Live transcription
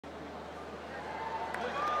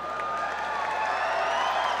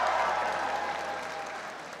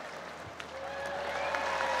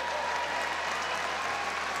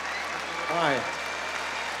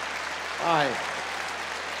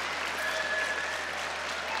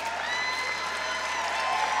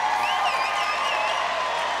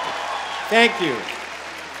Thank you.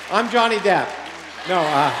 I'm Johnny Depp.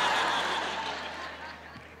 No,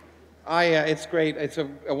 it's great. It's a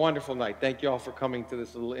wonderful night. Thank you all for coming to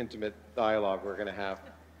this little intimate dialogue we're going to have.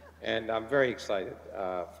 And I'm very excited.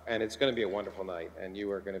 And it's going to be a wonderful night, and you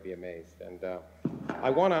are going to be amazed. And I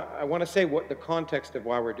want to say what the context of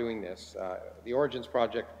why we're doing this. The Origins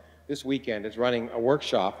Project this weekend is running a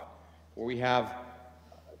workshop where we have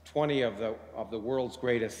 20 of the world's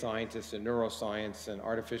greatest scientists in neuroscience and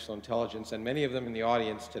artificial intelligence, and many of them in the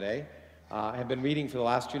audience today have been reading for the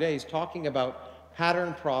last 2 days, talking about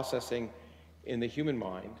pattern processing in the human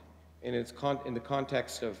mind, in the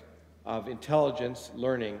context of intelligence,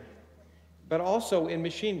 learning, but also in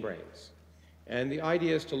machine brains. And the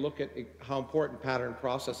idea is to look at how important pattern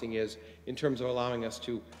processing is in terms of allowing us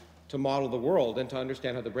to model the world and to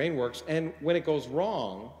understand how the brain works. And when it goes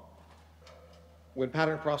wrong, when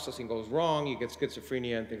pattern processing goes wrong, you get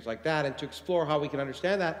schizophrenia and things like that, and to explore how we can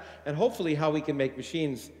understand that, and hopefully how we can make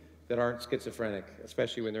machines that aren't schizophrenic,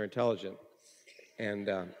 especially when they're intelligent and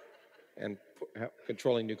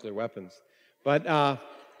controlling nuclear weapons. But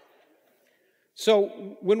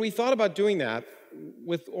so when we thought about doing that,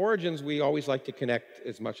 with Origins, we always like to connect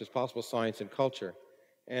as much as possible science and culture.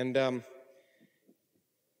 And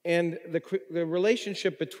the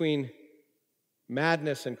relationship between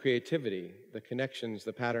madness and creativity, the connections,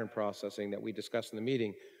 the pattern processing that we discussed in the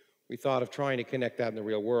meeting, we thought of trying to connect that in the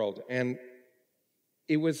real world. And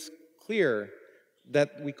it was clear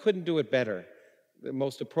that we couldn't do it better. The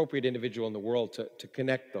most appropriate individual in the world to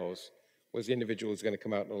connect those was the individual who's going to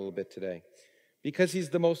come out in a little bit today. Because he's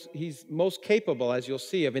most capable, as you'll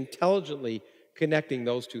see, of intelligently connecting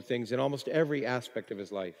those two things in almost every aspect of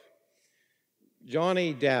his life.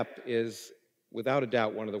 Johnny Depp is, without a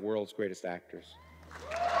doubt, one of the world's greatest actors.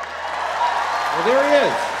 Well, there he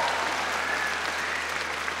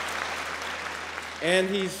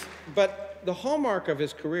is. But the hallmark of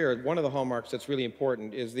his career, one of the hallmarks that's really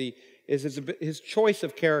important, is his choice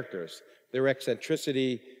of characters, their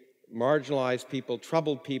eccentricity, marginalized people,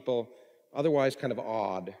 troubled people, otherwise kind of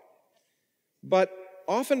odd, but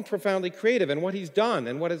often profoundly creative. And what he's done,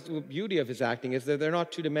 and what is the beauty of his acting, is that they're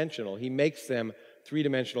not two-dimensional. He makes them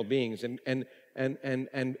three-dimensional beings. And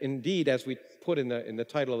indeed, as we put in the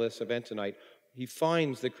title of this event tonight, he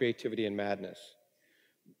finds the creativity in madness.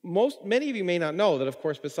 Many of you may not know that, of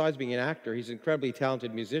course, besides being an actor, he's an incredibly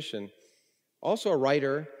talented musician, also a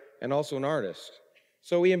writer, and also an artist.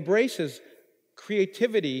 So he embraces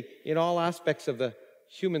creativity in all aspects of the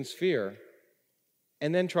human sphere,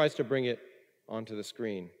 and then tries to bring it onto the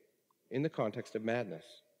screen in the context of madness.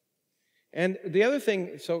 And the other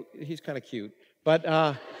thing, so he's kind of cute, but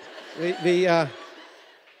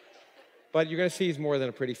but you're going to see he's more than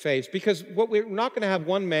a pretty face, because we're not going to have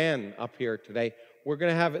one man up here today. We're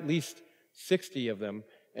going to have at least 60 of them.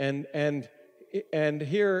 And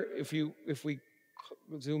here, if we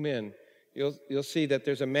zoom in, you'll see that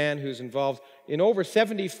there's a man who's involved in over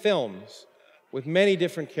 70 films with many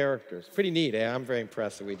different characters. Pretty neat, eh? I'm very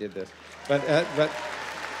impressed that we did this.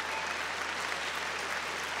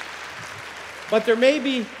 But there may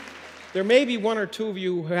be one or two of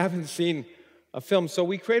you who haven't seen a film, so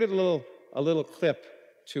we created a little clip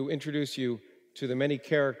to introduce you to the many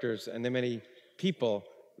characters and the many people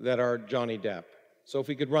that are Johnny Depp. So if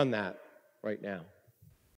we could run that right now.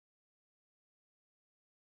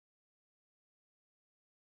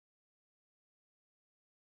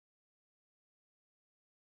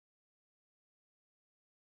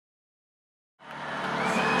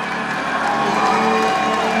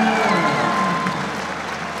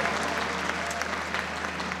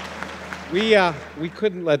 We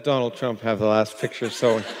couldn't let Donald Trump have the last picture,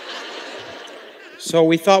 so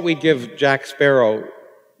we thought we'd give Jack Sparrow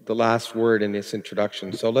the last word in this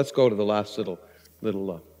introduction. So let's go to the last little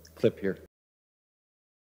clip here.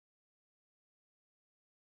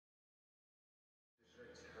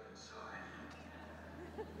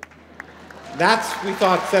 That's, we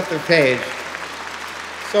thought, set the page.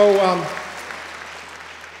 So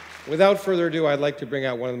without further ado, I'd like to bring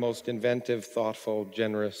out one of the most inventive, thoughtful,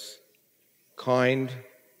 generous, kind,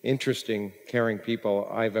 interesting, caring people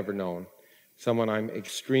I've ever known. Someone I'm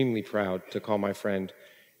extremely proud to call my friend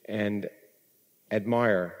and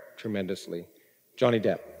admire tremendously, Johnny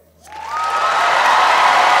Depp.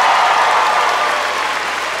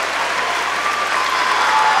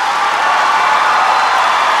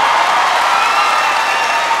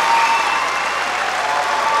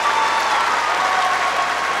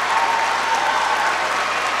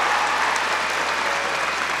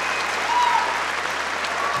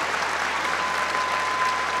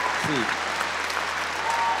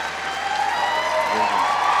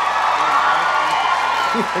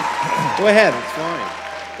 Go ahead, it's fine.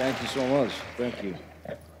 Thank you so much. Thank you.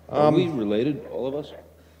 Are we related, all of us?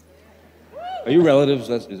 Are you relatives?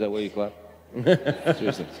 Is that why you clap?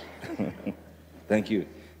 Seriously. Thank you.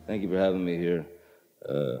 Thank you for having me here.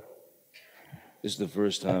 This is the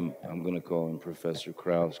first time I'm going to call him Professor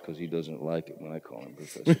Krauss because he doesn't like it when I call him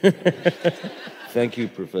Professor. Thank you,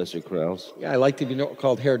 Professor Krauss. Yeah, I like to be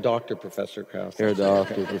called Herr Doctor Professor Krauss. Herr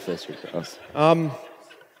Doctor Professor Krauss.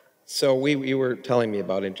 So you were telling me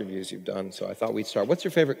about interviews you've done, so I thought we'd start. What's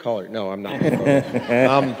your favorite color? No, I'm not.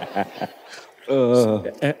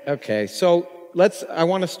 Okay, so I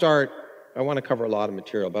want to cover a lot of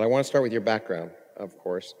material, but I want to start with your background, of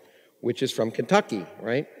course, which is from Kentucky,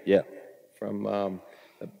 right? Yeah. From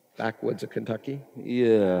the backwoods of Kentucky?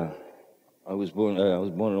 Yeah. I was born in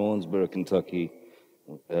Owensboro, Kentucky.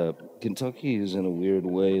 Kentucky is, in a weird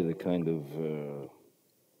way, the kind of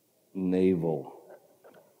navel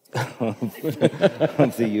of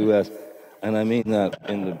the U.S., and I mean that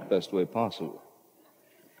in the best way possible.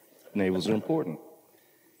 Navels are important.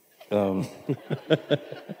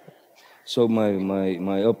 So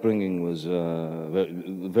my upbringing was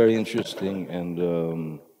very interesting,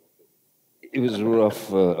 and it was a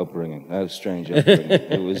rough upbringing. I had a strange upbringing.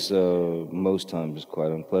 It was most times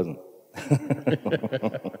quite unpleasant.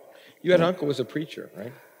 You had an uncle who was a preacher,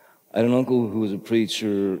 right? I had an uncle who was a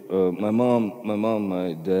preacher. My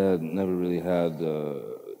dad never really had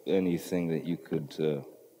anything that you could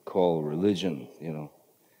call religion, you know.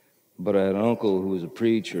 But I had an uncle who was a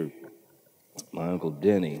preacher, my Uncle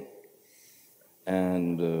Denny,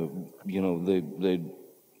 and you know,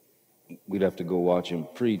 we'd have to go watch him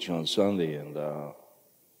preach on Sunday, and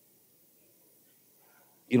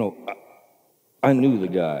you know, I knew the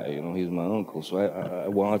guy. You know, he's my uncle, so I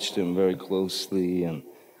watched him very closely, and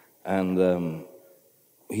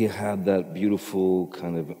he had that beautiful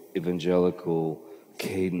kind of evangelical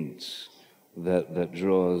cadence that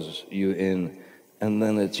draws you in. And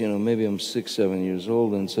then it's, you know, maybe I'm 6, 7 years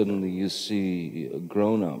old, and suddenly you see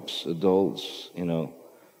grown-ups, adults, you know,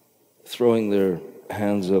 throwing their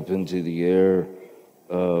hands up into the air,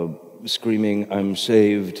 screaming, "I'm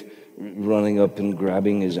saved," running up and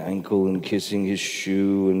grabbing his ankle and kissing his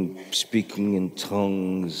shoe and speaking in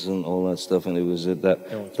tongues and all that stuff. And it was at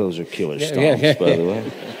that, those are killer stomps, by the way.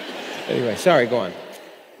 Anyway, sorry, go on.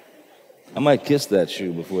 I might kiss that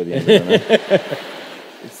shoe before the end of the night.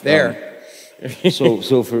 It's there.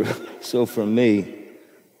 So for me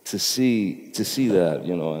to see that,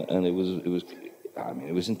 you know, and it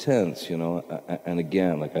was intense, you know. And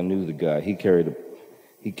again, like, I knew the guy. He carried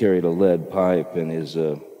a lead pipe in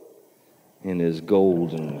his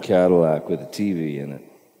golden Cadillac with a TV in it,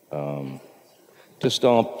 to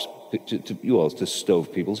stomp, to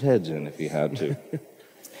stove people's heads in if he had to.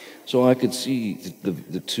 So I could see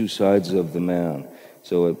the two sides of the man.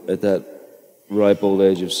 So at that ripe old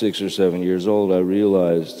age of 6 or 7 years old, I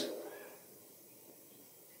realized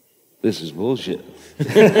this is bullshit.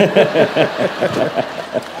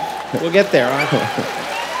 We'll get there, huh?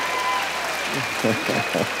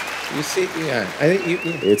 You see, yeah, I think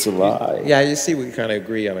it's a lie. Yeah, you see, we kind of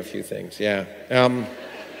agree on a few things, yeah.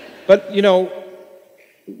 But, you know,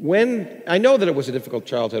 I know that it was a difficult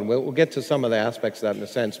childhood, and we'll get to some of the aspects of that in a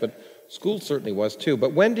sense, but school certainly was too.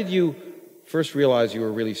 But when did you first realize you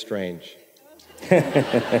were really strange?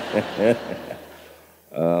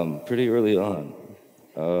 Pretty early on.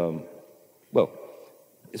 Well,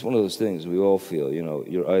 it's one of those things we all feel, you know,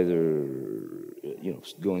 you're either, you know,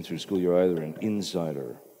 going through school, you're either an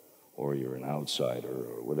insider or you're an outsider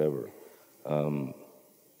or whatever.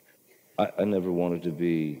 I never wanted to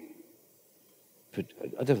be,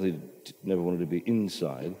 I definitely never wanted to be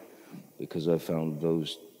inside, because I found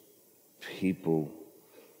those people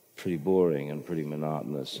pretty boring and pretty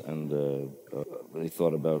monotonous, and they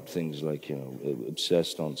thought about things like, you know,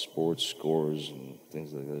 obsessed on sports scores and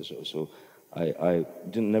things like that. So I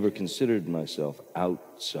never considered myself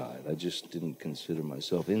outside. I just didn't consider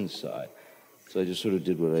myself inside. So I just sort of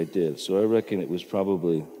did what I did. So I reckon it was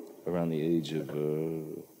probably around the age of,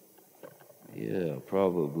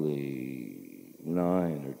 probably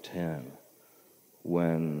 9 or 10,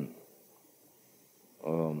 when,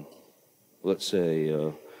 let's say,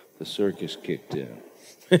 the circus kicked in.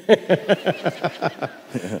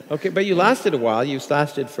 Okay, but you lasted a while. You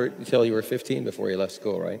lasted until you were 15 before you left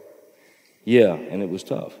school, right? Yeah, and it was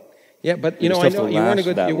tough. Yeah, but you know, I know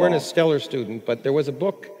you weren't a stellar student, but there was a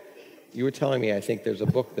book. You were telling me, I think there's a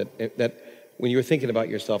book that when you were thinking about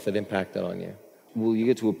yourself, that impacted on you. Well, you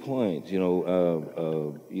get to a point, you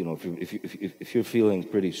know, if you're feeling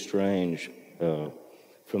pretty strange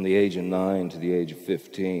from the age of 9 to the age of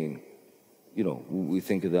 15, you know, we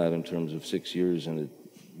think of that in terms of 6 years, and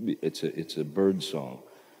it's a bird song.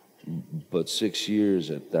 But 6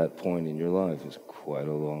 years at that point in your life is quite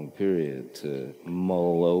a long period to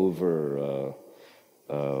mull over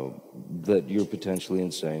that you're potentially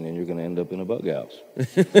insane and you're going to end up in a bug house.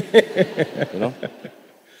 You know?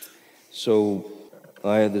 So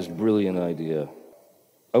I had this brilliant idea.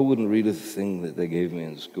 I wouldn't read a thing that they gave me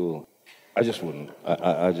in school. I just wouldn't.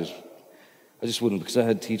 I just wouldn't, because I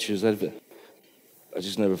had teachers. I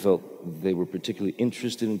just never felt they were particularly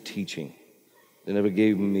interested in teaching. They never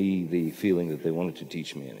gave me the feeling that they wanted to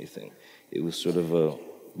teach me anything. It was sort of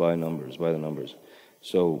by the numbers.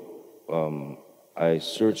 So I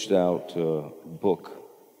searched out a book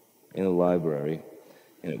in a library,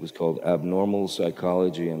 and it was called Abnormal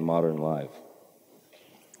Psychology in Modern Life.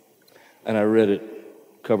 And I read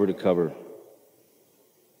it cover to cover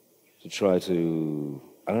to try to,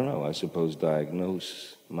 I don't know, I suppose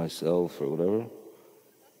diagnose myself or whatever.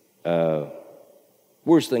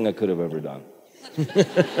 Worst thing I could have ever done.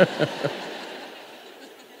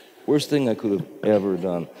 Worst thing I could have ever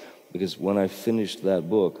done. Because when I finished that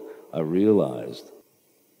book, I realized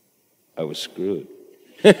I was screwed.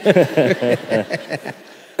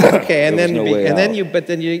 Okay, and then you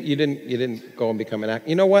didn't go and become an actor.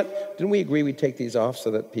 You know what? Didn't we agree we'd take these off so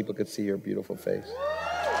that people could see your beautiful face?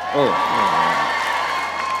 Oh.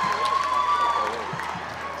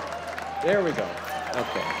 There we go.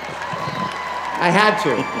 Okay. I had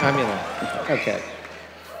to. I mean, okay.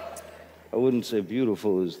 I wouldn't say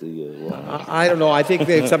beautiful is the line. I don't know. I think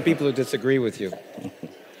there's some people who disagree with you.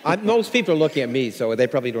 Most people are looking at me, so they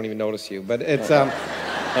probably don't even notice you. But it's I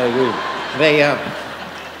agree.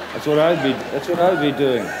 That's what I'd be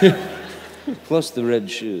doing. Plus the red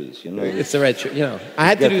shoes, you know. It's the red shoes, you know. I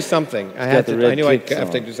had to do something. I knew I'd have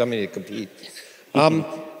to do something to compete.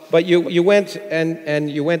 But you went and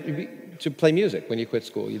you went to play music when you quit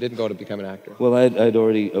school. You didn't go to become an actor. Well, I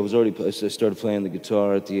started playing the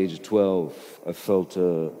guitar at the age of 12. I felt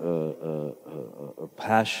a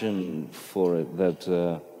passion for it that,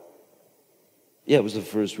 it was the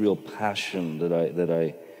first real passion that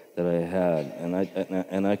I had,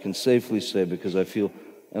 and I can safely say, because I feel,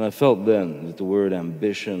 and I felt then, that the word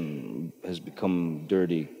ambition has become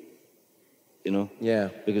dirty, you know? Yeah.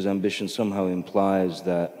 Because ambition somehow implies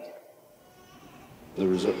that the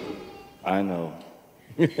result. I know.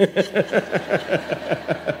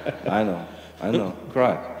 I know.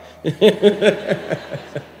 Cry.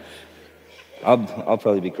 I'll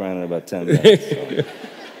probably be crying in about 10 minutes.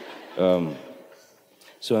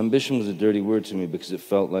 So ambition was a dirty word to me because it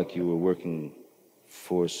felt like you were working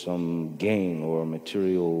for some gain or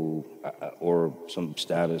material or some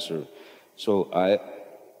status. So I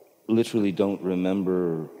literally don't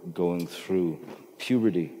remember going through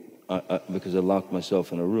puberty because I locked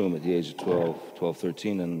myself in a room at the age of 12,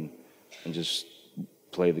 13 and just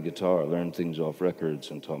played the guitar, learned things off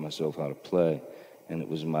records and taught myself how to play. And it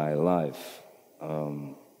was my life.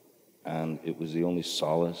 And it was the only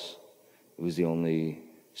solace. It was the only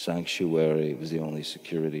sanctuary. It was the only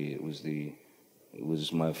security. It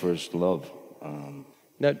was my first love.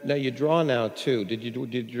 Now you draw now too. Did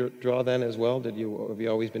you draw then as well? Have you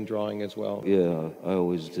always been drawing as well? Yeah, I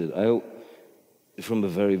always did. From a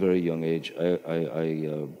very, very young age,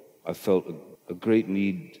 I felt a great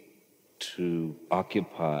need to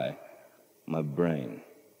occupy my brain,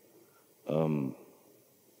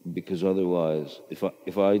 because otherwise,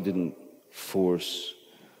 if I didn't force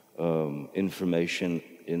information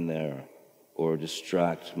in there or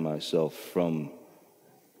distract myself from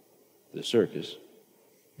the circus,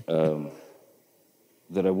 that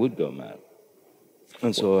I would go mad.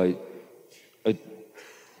 And so I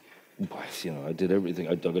did everything.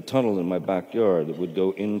 I dug a tunnel in my backyard that would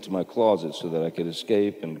go into my closet so that I could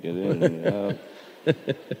escape and get in and out.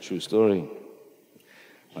 True story.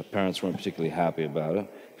 My parents weren't particularly happy about it,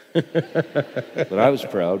 but I was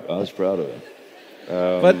proud. I was proud of it.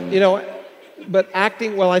 But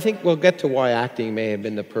acting. Well, I think we'll get to why acting may have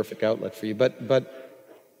been the perfect outlet for you. But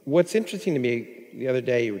what's interesting to me, the other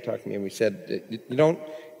day you were talking to me and we said that you don't,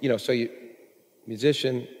 so you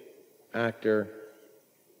musician, actor,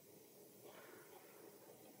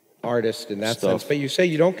 artist in that sense, but you say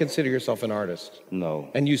you don't consider yourself an artist.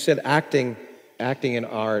 No. And you said acting and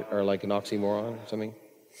art are like an oxymoron or something?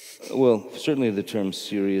 Well, certainly the term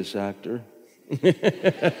serious actor,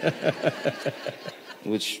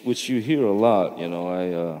 which you hear a lot,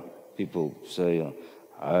 people say,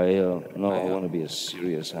 I want to be a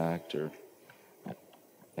serious actor.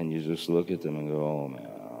 And you just look at them and go, oh man.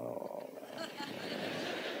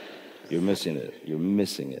 You're missing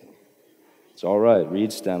it. It's all right.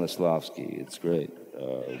 Read Stanislavski. It's great.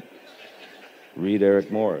 Read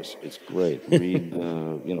Eric Morris. It's great. Read,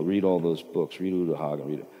 read all those books. Read Uta Hagen.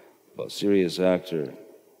 Read it. But serious actor,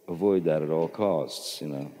 avoid that at all costs,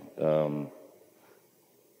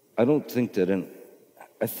 I don't think that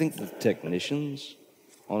I think the technicians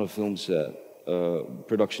on a film set,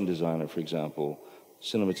 production designer, for example,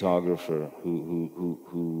 cinematographer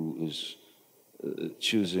who is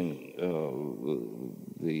choosing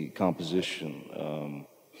the composition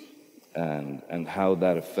and how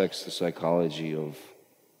that affects the psychology of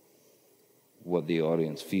what the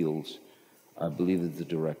audience feels. I believe that the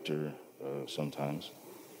director sometimes.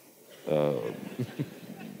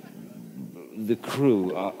 The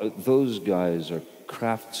crew, those guys are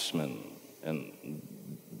craftsmen, and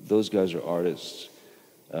those guys are artists.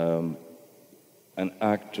 An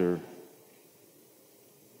actor,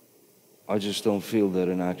 I just don't feel that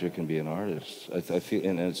an actor can be an artist. I feel,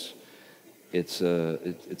 and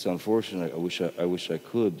it's unfortunate. I wish I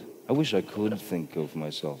could. I wish I could think of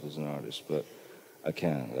myself as an artist, but I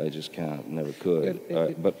can't. I just can't. Never could.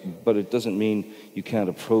 But it doesn't mean you can't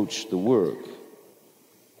approach the work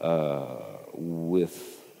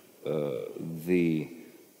with the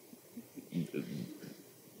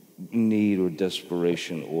need or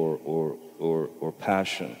desperation or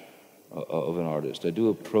passion of an artist. I do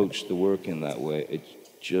approach the work in that way.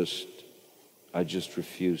 I just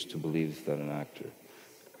refuse to believe that an actor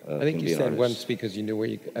I think you said once because you knew where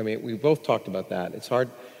you... I mean, we both talked about that. It's hard.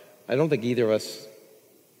 I don't think either of us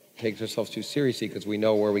takes ourselves too seriously because we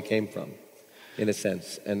know where we came from, in a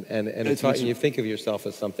sense. And it's hard, you think of yourself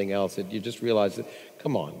as something else. You just realize that,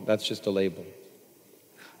 come on, that's just a label.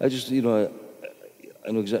 I just, I know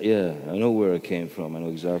exactly, I know where I came from. I know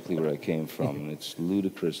exactly where I came from. And it's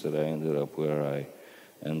ludicrous that I ended up where I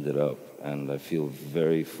ended up. And I feel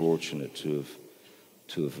very fortunate to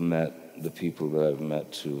have met the people that I've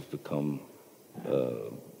met, to have become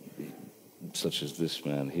such as this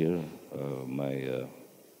man here,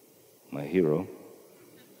 my hero.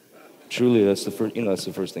 Truly, that's the first. That's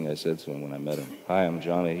the first thing I said to him when I met him. Hi, I'm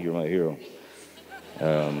Johnny. You're my hero.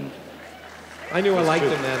 I knew I liked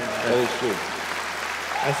him then. That is true.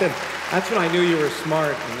 I said, that's when I knew you were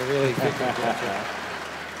smart and really thinking.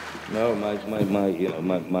 No,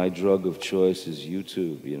 my drug of choice is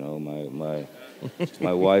YouTube.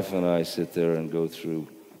 My wife and I sit there and go through,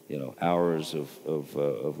 hours of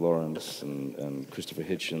Lawrence and Christopher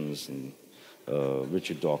Hitchens and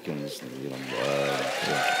Richard Dawkins. And,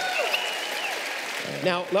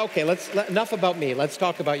 Now, okay, enough about me. Let's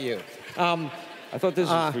talk about you. I thought this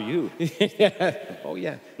was for you. Yeah. Oh,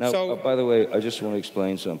 yeah. Now, by the way, I just want to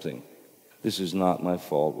explain something. This is not my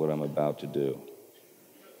fault, what I'm about to do.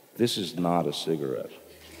 This is not a cigarette.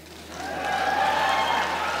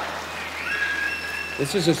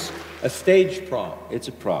 This is a stage prop. It's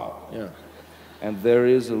a prop. Yeah. And there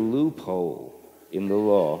is a loophole in the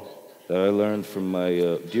law that I learned from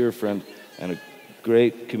my dear friend and a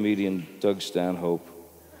great comedian, Doug Stanhope.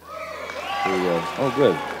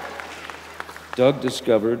 Good. Doug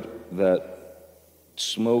discovered that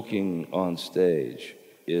smoking on stage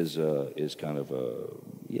is kind of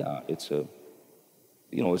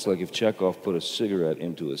it's like if Chekhov put a cigarette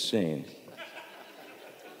into a scene.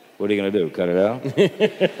 What are you going to do, cut it out?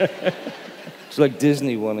 It's like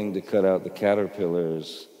Disney wanting to cut out the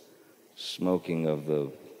caterpillars smoking of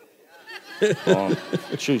the long...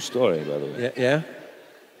 True story, by the way. Yeah?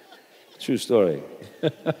 True story.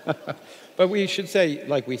 But we should say,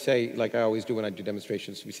 like I always do when I do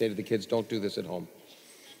demonstrations, we say to the kids, don't do this at home,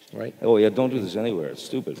 right? Oh, yeah, don't do this anywhere. It's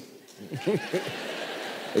stupid.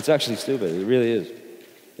 It's actually stupid. It really is.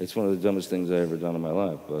 It's one of the dumbest things I've ever done in my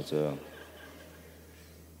life, but...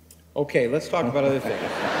 Okay, let's talk about other things.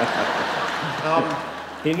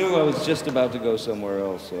 He knew I was just about to go somewhere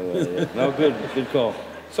else. So, no, good call.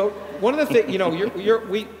 So one of the things,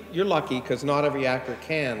 you're lucky because not every actor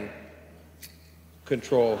can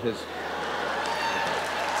control his...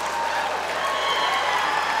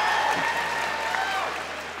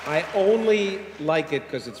 I only like it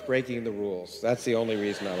because it's breaking the rules. That's the only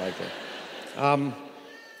reason I like it.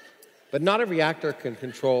 But not every actor can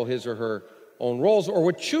control his or her own roles, or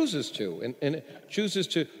what chooses to, and chooses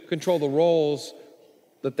to control the roles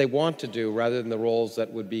that they want to do rather than the roles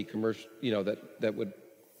that would be commercial, that would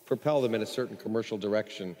propel them in a certain commercial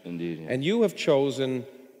direction. Indeed. Yeah. And you have chosen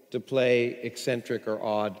to play eccentric or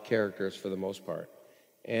odd characters for the most part,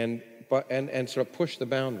 and sort of push the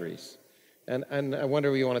boundaries. And I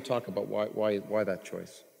wonder if you want to talk about why that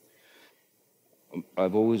choice.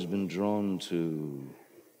 I've always been drawn to.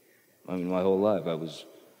 My whole life I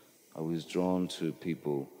was drawn to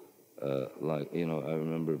people I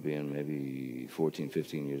remember being maybe 14,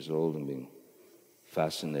 15 years old and being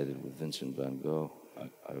fascinated with Vincent van Gogh.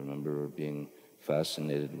 I remember being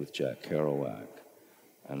fascinated with Jack Kerouac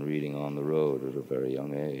and reading On the Road at a very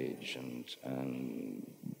young age, and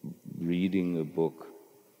reading a book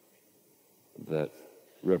that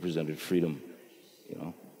represented freedom, you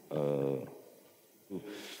know.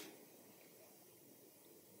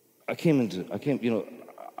 I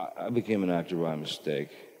became an actor by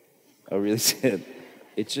mistake. I really did.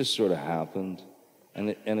 It just sort of happened, and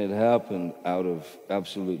it happened out of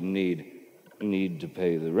absolute need to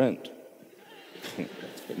pay the rent,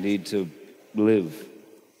 need to live.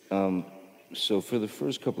 So for the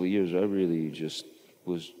first couple of years, I really just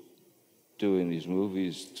was doing these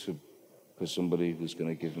movies because somebody was going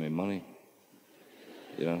to give me money,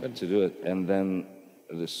 you know, to do it. And then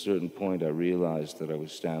at a certain point, I realized that I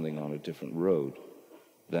was standing on a different road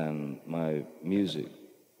than my music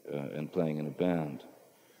and playing in a band.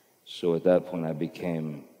 So at that point, I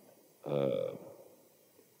became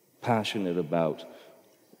passionate about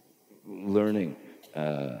learning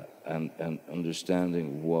and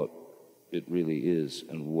understanding what it really is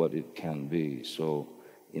and what it can be. So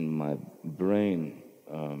in my brain,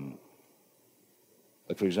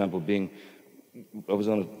 like for example, I was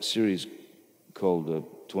on a series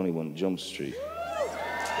called 21 Jump Street.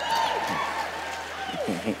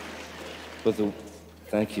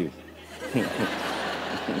 Thank you.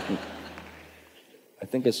 I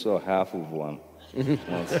think I saw half of one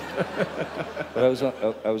once. But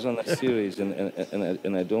I was on that series,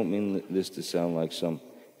 and I don't mean this to sound like some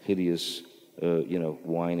hideous,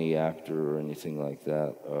 whiny actor or anything like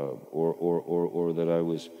that, or that I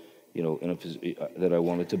was, that I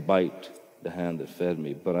wanted to bite the hand that fed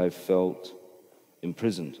me. But I felt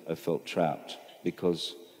imprisoned. I felt trapped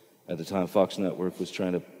because at the time Fox Network was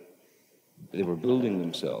they were building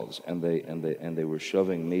themselves, and they were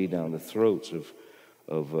shoving me down the throats of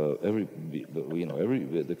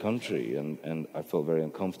the country, and I felt very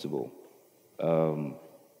uncomfortable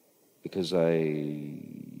because I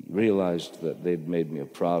realized that they'd made me a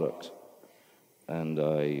product, and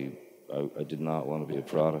I did not want to be a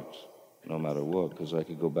product, no matter what, because I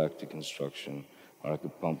could go back to construction, or I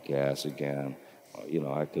could pump gas again,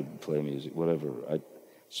 I could play music, whatever.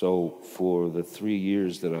 So for the 3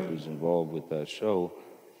 years that I was involved with that show,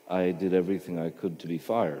 I did everything I could to be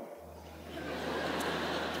fired.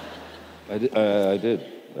 I did.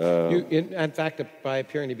 In fact, by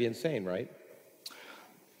appearing to be insane, right?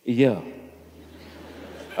 Yeah.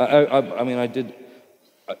 I did.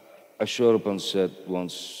 I showed up on set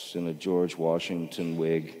once in a George Washington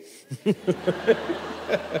wig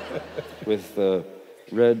with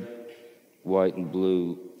red, white, and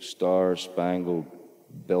blue star-spangled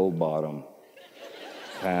bell-bottom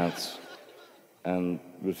pants, and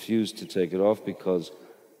refused to take it off because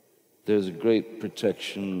there's a great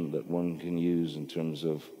protection that one can use in terms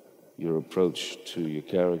of your approach to your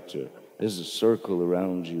character. There's a circle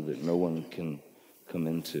around you that no one can come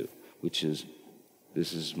into, which is,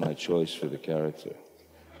 this is my choice for the character.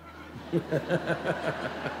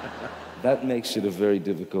 That makes it a very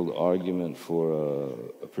difficult argument for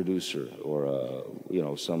a producer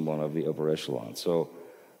or someone of the upper echelon. So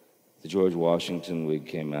the George Washington wig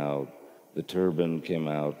came out, the turban came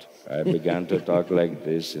out. I began to talk like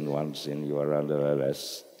this, and once in you are under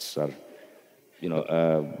arrest, sir.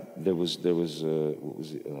 There was a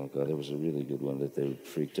really good one that they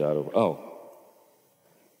freaked out over. Oh,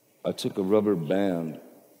 I took a rubber band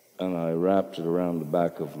and I wrapped it around the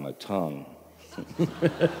back of my tongue.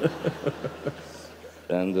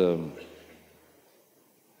 And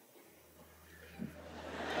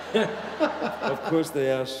of course they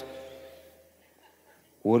asked,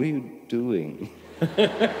 "What are you doing?"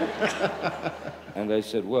 And I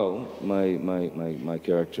said, "Well, my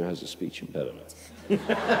character has a speech impediment."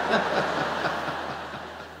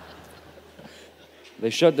 They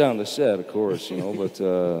shut down the set, of course, but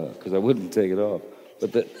because I wouldn't take it off.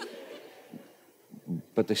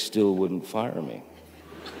 But they still wouldn't fire me.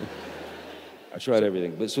 I tried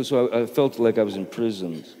everything, but so I felt like I was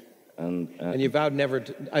imprisoned, and you vowed never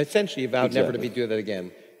to. Essentially, you vowed never to be do that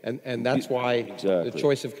again. And that's why the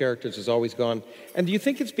choice of characters has always gone. And do you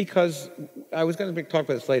think it's because, I was going to talk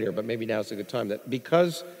about this later, but maybe now's a good time, that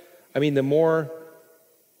because, the more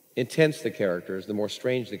intense the characters, the more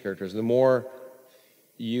strange the characters, the more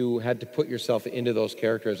you had to put yourself into those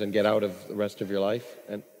characters and get out of the rest of your life?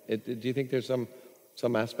 And do you think there's some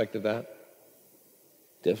aspect of that?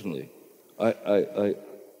 Definitely. I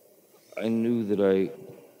knew that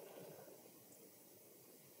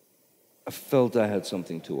I felt I had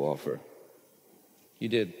something to offer. You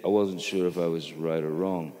did? I wasn't sure if I was right or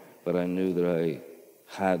wrong, but I knew that I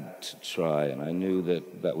had to try, and I knew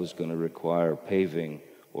that that was going to require paving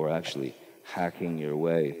or actually hacking your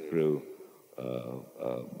way through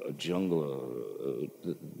a jungle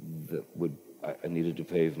that would. I needed to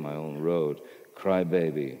pave my own road.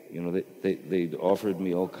 Crybaby, you know, they offered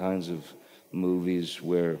me all kinds of movies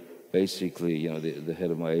where basically, you know, the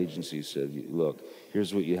head of my agency said, look,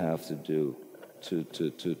 here's what you have to do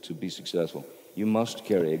to be successful. You must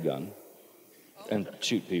carry a gun and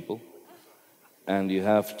shoot people, and you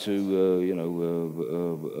have to, you know,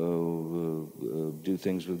 do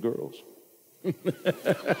things with girls.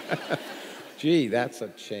 Gee, that's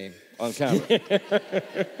a shame. On camera.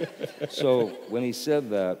 So when he said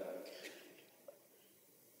that,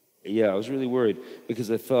 yeah, I was really worried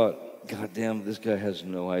because I thought, God damn, this guy has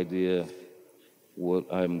no idea what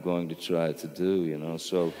I'm going to try to do, you know?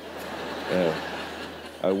 So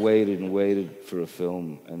I waited and waited for a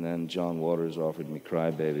film, and then John Waters offered me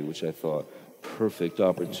Crybaby, which I thought, perfect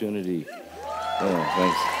opportunity. Oh,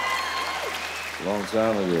 thanks. Long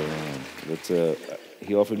time ago, man. But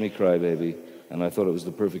he offered me Crybaby, and I thought it was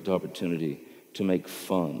the perfect opportunity to make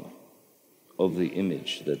fun of the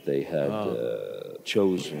image that they had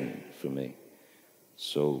chosen for me.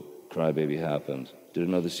 So Crybaby happened. Did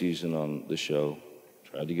another season on the show.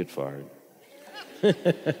 Tried to get fired.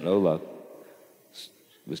 No luck.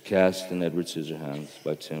 Was cast in Edward Scissorhands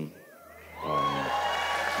by Tim.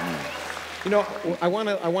 You know, I want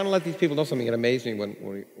to let these people know something that amazed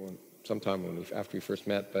me after we first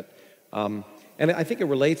met. But and I think it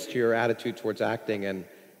relates to your attitude towards acting and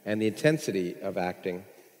the intensity of acting.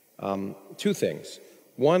 Two things.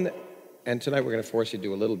 One, and tonight we're going to force you to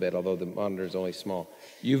do a little bit, although the monitor is only small.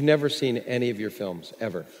 You've never seen any of your films,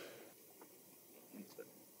 ever.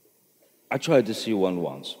 I tried to see one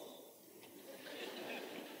once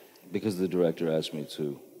because the director asked me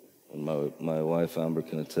to. And my wife, Amber,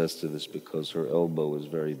 can attest to this because her elbow was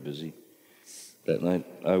very busy. That night,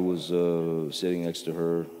 I was sitting next to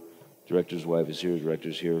her. Director's wife is here,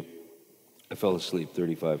 director's here. I fell asleep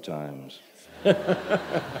 35 times.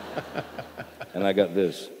 And I got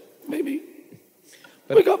this. Maybe.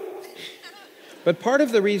 Wake up. But part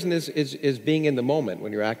of the reason is being in the moment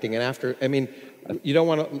when you're acting. And after, I mean, you don't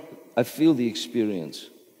want to... I feel the experience.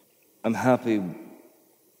 I'm happy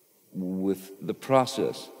with the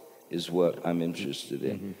process is what I'm interested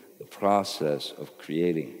in. Mm-hmm. The process of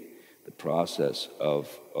creating, the process of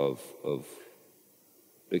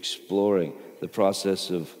exploring, the process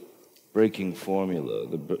of breaking formula,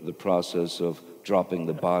 the process of dropping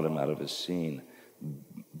the bottom out of a scene,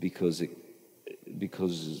 because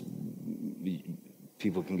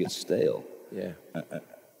people can get stale. Yeah.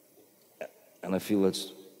 And I feel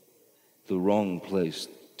that's the wrong place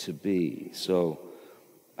to be. So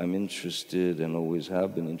I'm interested and always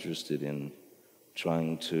have been interested in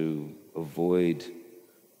trying to avoid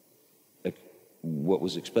what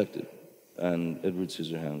was expected. And Edward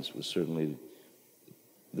Scissorhands was certainly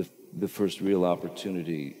the first real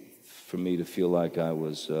opportunity for me to feel like I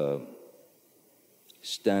was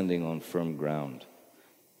standing on firm ground.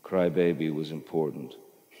 Crybaby was important.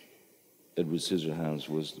 Edward Scissorhands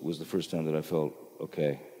was the first time that I felt,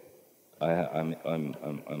 okay,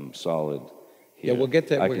 I'm solid here. Yeah, we'll get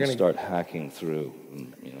to. I can start hacking through,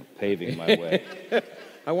 and, you know, paving my way.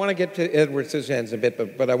 I want to get to Edward Scissorhands in a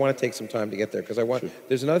bit, but I want to take some time to get there because I want. Sure.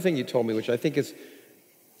 There's another thing you told me, which I think is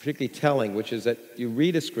particularly telling, which is that you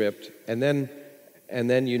read a script and then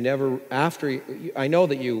you never I know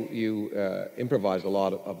that you improvise a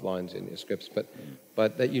lot of lines in your scripts,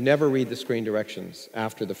 but that you never read the screen directions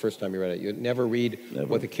after the first time you read it. You never read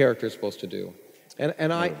what the character is supposed to do.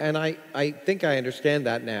 And I think I understand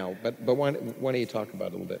that now, but why don't you talk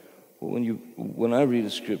about it a little bit? Well, when I read a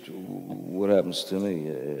script, what happens to me?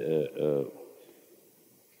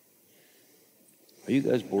 Are you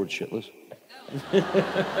guys bored shitless?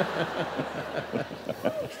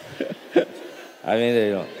 I mean,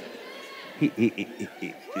 you know,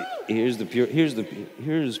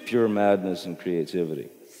 here's pure madness and creativity.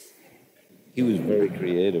 He was very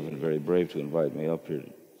creative and very brave to invite me up here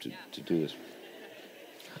to do this.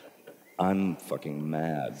 I'm fucking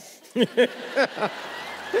mad.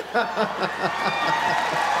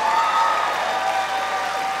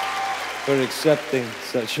 For accepting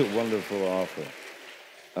such a wonderful offer.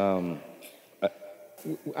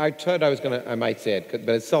 I thought I might say it,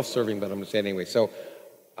 but it's self-serving, but I'm going to say it anyway. So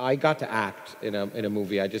I got to act in a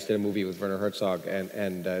movie. I just did a movie with Werner Herzog,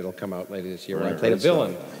 and it'll come out later this year, where I played a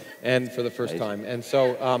villain, and for the first time. And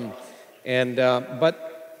so,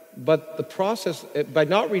 but the process, by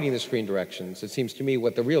not reading the screen directions, it seems to me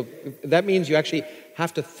that means you actually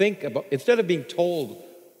have to think about, instead of being told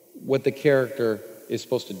what the character is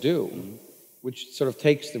supposed to do, which sort of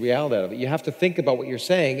takes the reality out of it. You have to think about what you're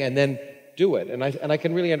saying and then do it, and I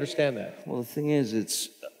can really understand that. Well, the thing is, it's,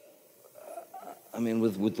 I mean,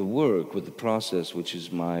 with the work, with the process, which is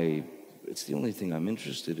it's the only thing I'm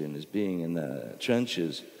interested in, is being in the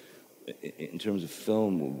trenches in terms of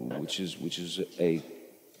film, which is I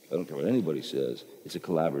don't care what anybody says, it's a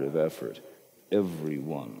collaborative effort.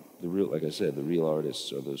 Everyone, like I said, the real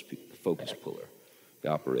artists are those people, the focus puller, the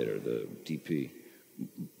operator, the DP.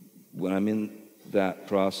 When I'm in that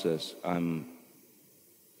process, I'm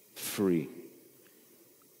free.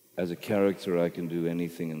 As a character, I can do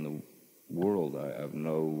anything in the world. I have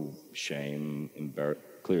no shame,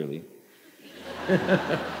 clearly.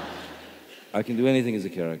 I can do anything as a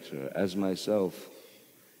character. As myself,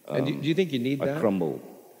 and do you think you need that? I crumble.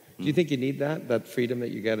 Do you think you need that freedom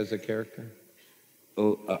that you get as a character?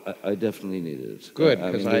 Oh, I definitely need it. Good,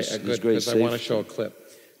 because I want to show a clip.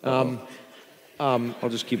 I'll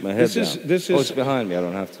just keep my head down. It's behind me. I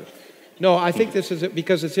don't have to. No, I think this is it,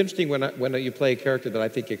 because it's interesting when you play a character that I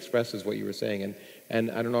think expresses what you were saying.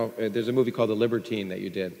 And I don't know, there's a movie called The Libertine that you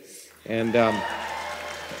did. And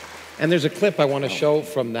there's a clip I want to show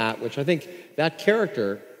from that, which I think that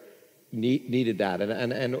character needed that.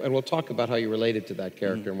 And we'll talk about how you related to that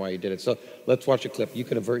character and why you did it. So let's watch a clip. You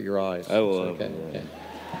can avert your eyes. I will. Okay.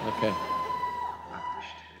 Okay.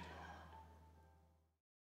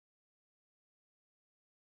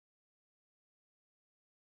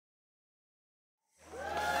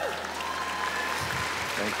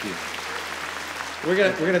 Thank you. We're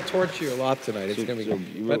gonna torture you a lot tonight. It's gonna be,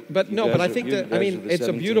 but I think that, I mean, it's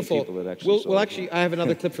a beautiful. Well, actually, I have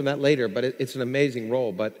another clip from that later, but it's an amazing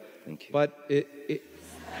role. But thank you. But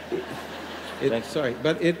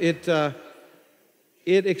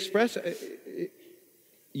it expressed.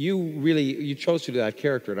 You chose to do that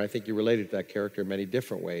character, and I think you related to that character in many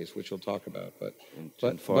different ways, which we'll talk about.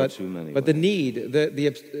 But far too many. But the need,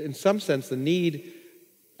 in some sense, the need,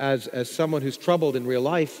 as someone who's troubled in real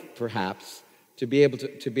life, perhaps, to be able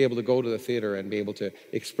to go to the theater and be able to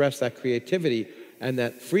express that creativity and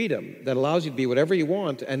that freedom that allows you to be whatever you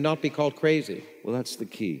want and not be called crazy. Well, that's the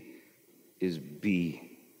key, is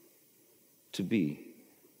be. To be.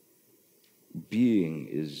 Being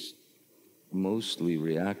is mostly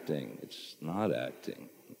reacting. It's not acting,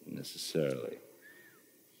 necessarily.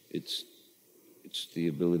 It's the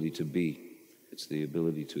ability to be. It's the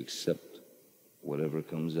ability to accept whatever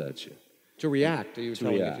comes at you. To react, are you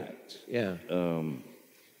telling me? To react. Yeah.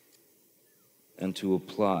 And to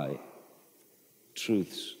apply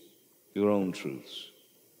truths, your own truths,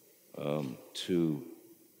 to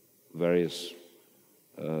various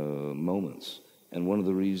moments. And one of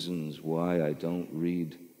the reasons why I don't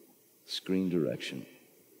read screen direction,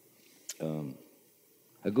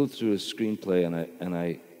 I go through a screenplay and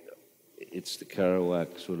I it's the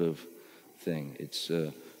Kerouac sort of thing. It's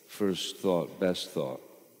first thought, best thought.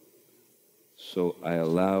 So I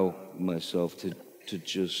allow myself to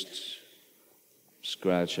just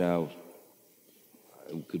scratch out.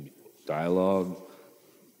 It could be dialogue,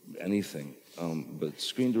 anything. But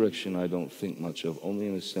screen direction I don't think much of, only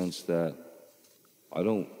in the sense that I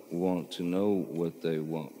don't want to know what they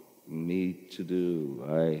want me to do.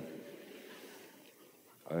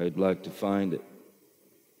 I'd like to find it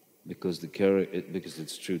because because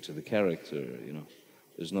it's true to the character, you know.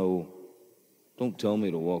 There's no, don't tell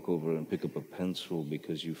me to walk over and pick up a pencil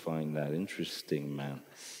because you find that interesting, man.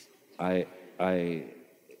 I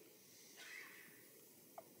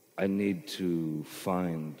need to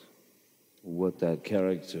find what that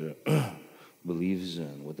character believes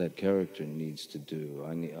in, what that character needs to do.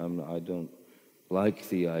 I don't like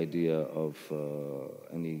the idea of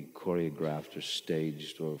any choreographed or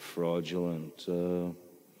staged or fraudulent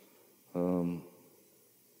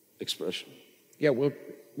expression. Yeah, well,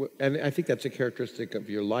 and I think that's a characteristic of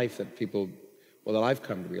your life that people, well, that I've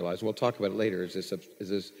come to realize, and we'll talk about it later, is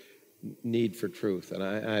this need for truth. And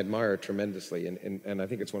I admire it tremendously, and I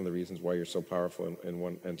think it's one of the reasons why you're so powerful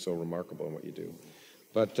and so remarkable in what you do.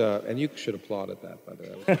 But, and you should applaud at that, by the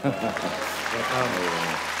way.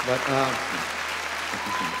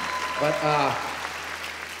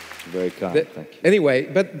 Very kind, thank you. Anyway,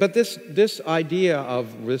 but this idea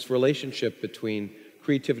of this relationship between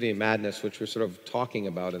creativity and madness, which we're sort of talking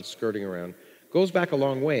about and skirting around, goes back a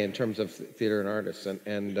long way in terms of theater and artists.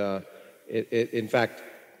 And in fact,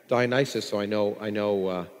 Dionysus, so I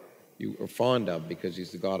know you are fond of, because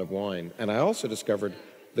he's the god of wine. And I also discovered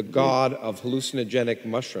the god of hallucinogenic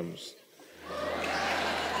mushrooms.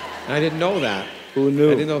 And I didn't know that. Who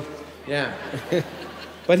knew? I didn't know. Yeah.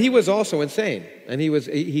 But he was also insane, and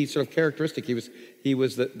he's sort of characteristic. He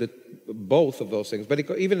was the both of those things. But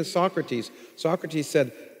even as Socrates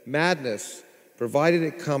said, madness provided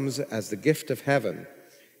it comes as the gift of heaven,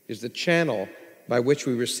 is the channel by which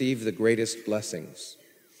we receive the greatest blessings.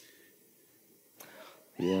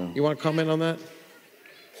 Yeah. You want to comment on that?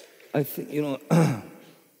 I think, you know,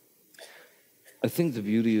 I think the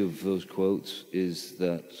beauty of those quotes is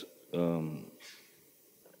that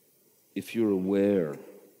if you're aware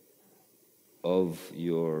of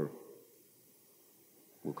your,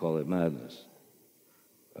 we'll call it madness,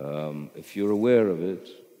 if you're aware of it,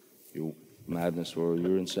 your madness or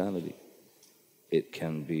your insanity, it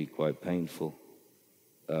can be quite painful.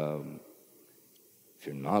 If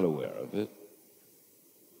you're not aware of it,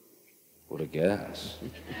 what a gas.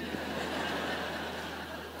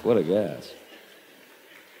 What a gas.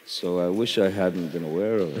 So I wish I hadn't been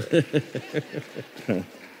aware of it,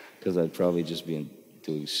 because I'd probably just be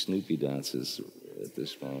doing Snoopy dances at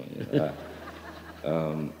this moment. You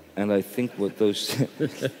know? And I think what those,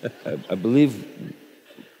 I believe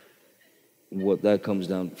what that comes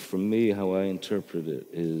down, for me, how I interpret it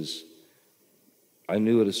is, I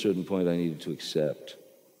knew at a certain point I needed to accept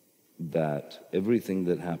that everything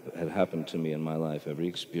that had happened to me in my life, every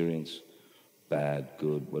experience, bad,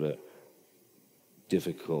 good, whatever,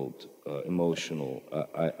 difficult, emotional,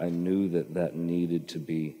 I knew that that needed to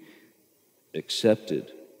be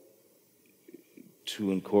accepted,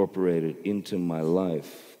 to incorporate it into my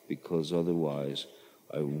life, because otherwise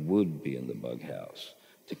I would be in the bug house.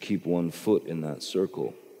 To keep one foot in that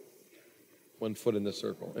circle. 1 foot in the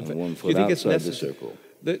circle. And 1 foot outside the circle.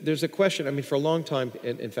 There's a question, I mean, for a long time,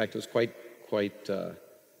 in fact, it was quite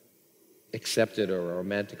accepted, or a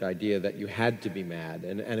romantic idea that you had to be mad.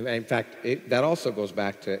 And in fact, that also goes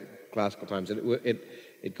back to classical times.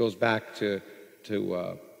 It goes back to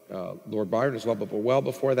Lord Byron as well, but well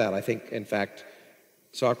before that. I think, in fact,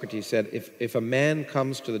 Socrates said, if a man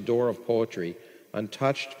comes to the door of poetry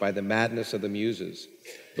untouched by the madness of the muses,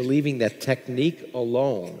 believing that technique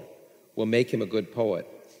alone will make him a good poet,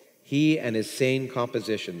 he and his sane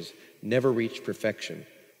compositions never reach perfection,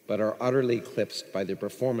 but are utterly eclipsed by the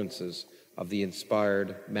performances of the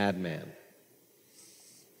inspired madman.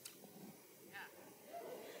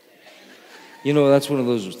 You know, that's one of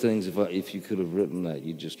those things, if you could have written that,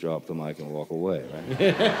 you'd just drop the mic and walk away,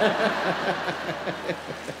 right?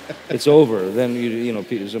 It's over. Then, you know,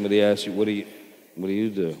 somebody asks you, what do you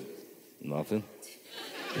do? Nothing.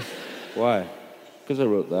 Why? Because I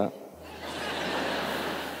wrote that.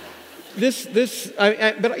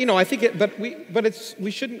 But you know, I think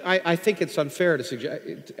we shouldn't. I think it's unfair to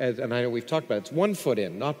suggest, and I know we've talked about it. It's 1 foot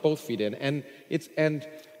in, not both feet in, and it's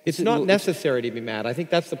not necessary to be mad. I think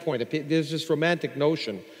that's the point. There's this romantic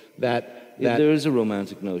notion that there is a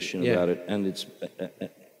romantic notion about it,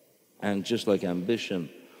 and just like ambition,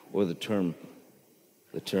 or the term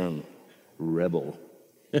rebel.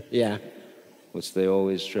 Yeah. Which they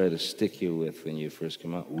always try to stick you with when you first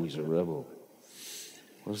come out. Oh, he's a rebel.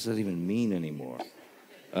 What does that even mean anymore?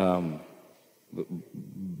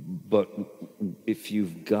 But if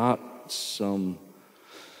you've got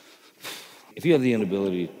if you have the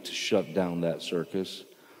inability to shut down that circus,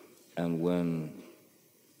 and when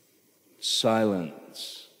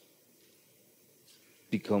silence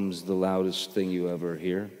becomes the loudest thing you ever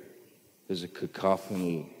hear, there's a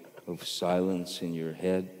cacophony of silence in your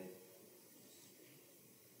head,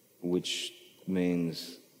 which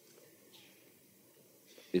means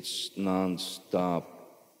it's non-stop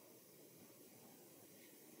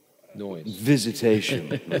noise,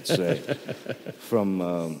 visitation, let's say,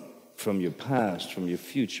 from your past, from your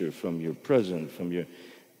future, from your present,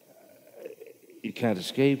 you can't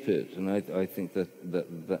escape it. And I think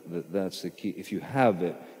that's the key. If you have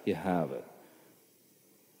it, you have it.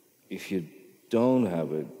 If you don't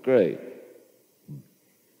have it, great.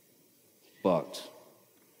 But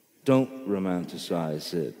don't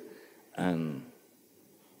romanticize it and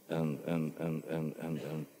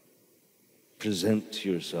present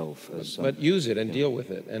yourself as something. But use it and deal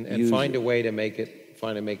with it, and find a way to make it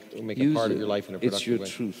part of your life in a productive way. It's your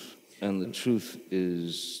truth, and the truth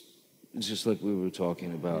is just like we were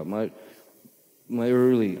talking about. My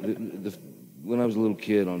early, when I was a little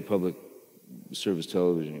kid on public service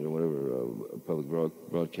television or whatever, public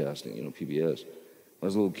broadcasting, you know, PBS. When I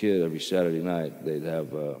was a little kid, every Saturday night they'd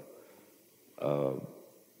have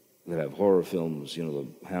horror films, you know,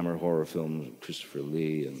 the Hammer horror films, Christopher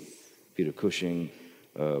Lee and Peter Cushing,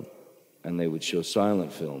 and they would show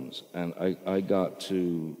silent films. And I got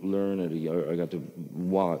to learn I got to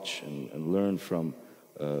watch and learn from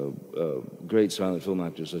great silent film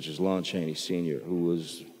actors such as Lon Chaney Sr., who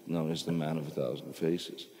was known as the Man of a Thousand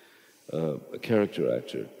Faces, a character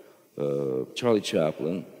actor, Charlie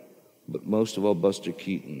Chaplin, but most of all Buster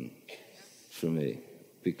Keaton for me,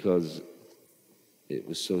 because it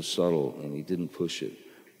was so subtle, and he didn't push it.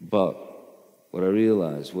 But what I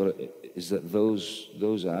realized is that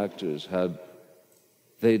those actors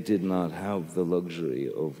they did not have the luxury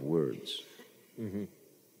of words. Mm-hmm.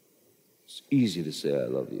 It's easy to say I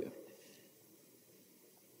love you,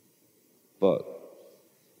 but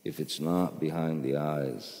if it's not behind the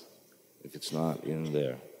eyes, if it's not in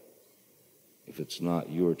there, if it's not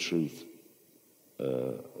your truth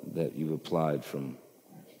that you've applied from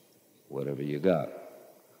whatever you got,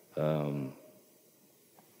 then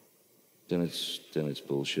it's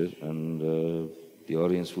bullshit, and the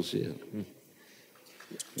audience will see it. Mm.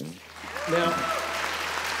 Yeah. Now,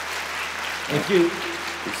 if you,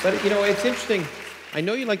 but you know, it's interesting. I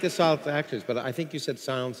know you like the silent actors, but I think you said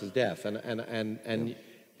silence is death, and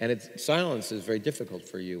it's silence is very difficult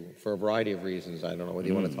for you for a variety of reasons. I don't know whether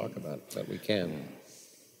you want to talk about it, but we can.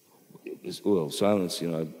 Well, silence. You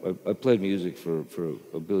know, I played music for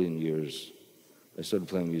a billion years. I started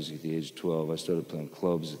playing music at the age of 12. I started playing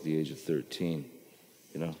clubs at the age of 13.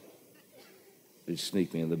 You know, they'd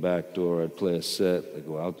sneak me in the back door. I'd play a set. I'd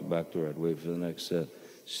go out the back door. I'd wait for the next set.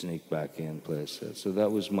 Sneak back in, play a set. So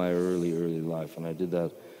that was my early life, and I did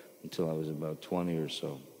that until I was about 20 or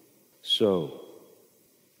so. So,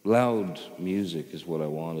 loud music is what I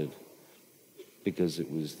wanted because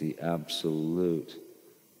it was the absolute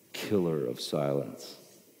killer of silence.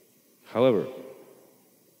 However,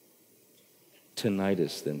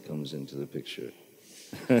 tinnitus then comes into the picture.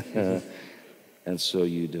 And so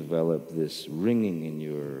you develop this ringing in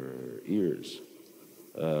your ears.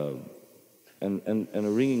 And a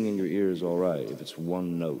ringing in your ear is all right if it's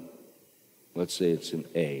one note. Let's say it's an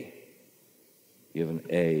A. You have an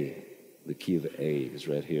A. The key of A is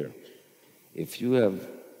right here. If you have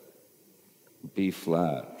B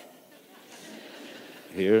flat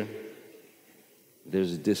here,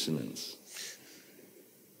 there's a dissonance.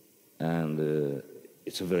 And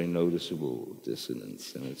it's a very noticeable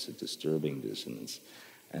dissonance, and it's a disturbing dissonance,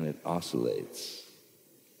 and it oscillates.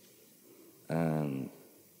 And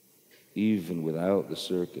even without the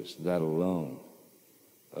circus, that alone,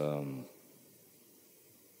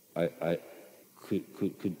 I could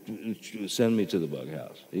send me to the bug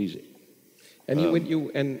house, easy. And when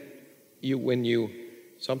you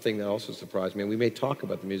something that also surprised me, and we may talk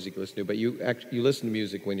about the music you listen to, but you listen to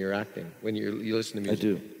music when you're acting, when you listen to music. I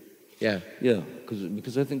do. Yeah. Yeah,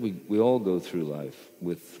 because I think we all go through life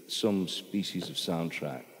with some species of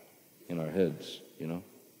soundtrack in our heads, you know?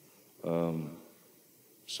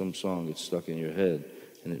 Some song gets stuck in your head,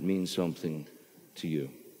 and it means something to you.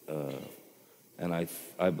 And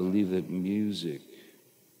I believe that music,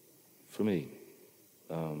 for me,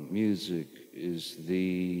 music is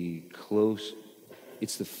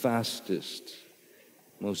it's the fastest,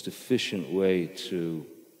 most efficient way to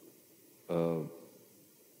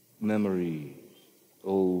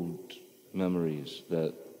old memories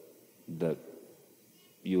that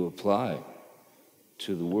you apply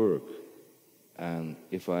to the work. And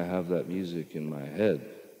if I have that music in my head,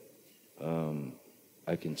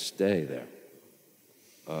 I can stay there.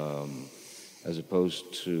 As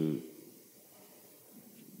opposed to,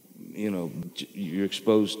 you know, you're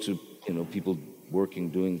exposed to, you know, people working,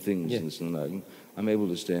 doing things, and this and that. I'm able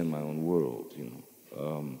to stay in my own world, you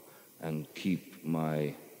know, and keep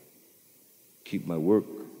my work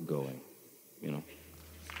going, you know.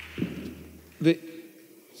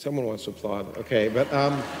 Someone wants to applaud. Okay, but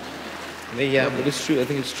but it's true. I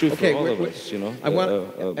think it's true for all of us, you know.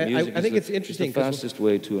 I think it's interesting. It's the fastest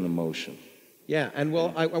way to an emotion. Yeah, and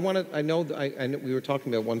well, I know we were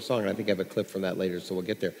talking about one song, and I think I have a clip from that later, so we'll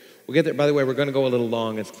get there. We'll get there. By the way, we're going to go a little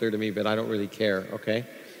long. It's clear to me, but I don't really care. Okay,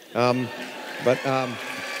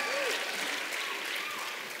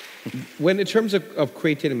 when in terms of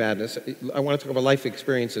creativity madness, I want to talk about life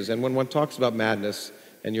experiences, and when one talks about madness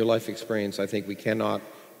and your life experience, I think we cannot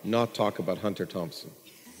not talk about Hunter Thompson.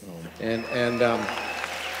 And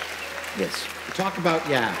Yes. talk about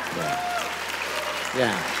yeah.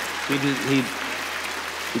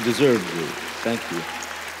 He deserves it. Thank you.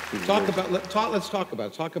 Let's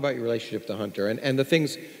talk about your relationship to Hunter and the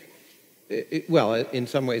things. Well, in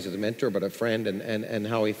some ways as a mentor, but a friend, and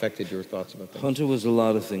how he affected your thoughts about things. Hunter was a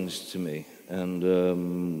lot of things to me, and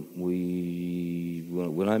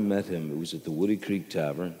when I met him, it was at the Woody Creek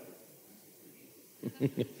Tavern,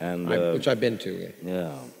 and which I've been to.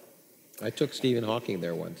 Yeah. I took Stephen Hawking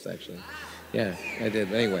there once, actually. Yeah, I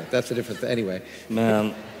did. Anyway, that's a different thing. Anyway.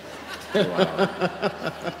 Man. Wow.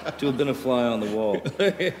 To have been a fly on the wall.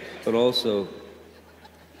 But also,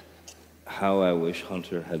 how I wish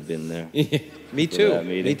Hunter had been there. Me too.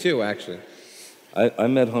 Me too, actually. I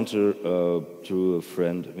met Hunter through a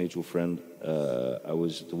mutual friend. I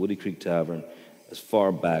was at the Woody Creek Tavern. as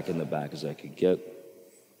far back in the back as I could get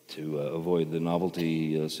to avoid the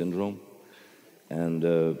novelty syndrome. And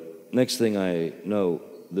next thing I know,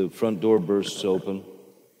 the front door bursts open.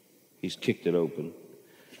 He's kicked it open.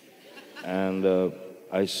 And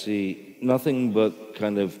I see nothing but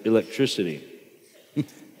kind of electricity,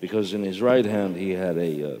 because in his right hand he had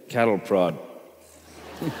a cattle prod.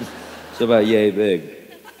 It's about yay big.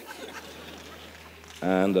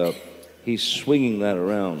 And he's swinging that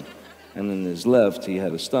around. And in his left, he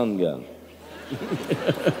had a stun gun.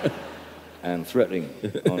 And threatening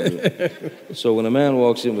on me. So when a man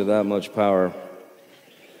walks in with that much power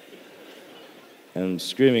and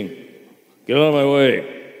screaming, "Get out of my way!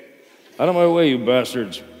 Out of my way, you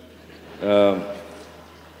bastards!"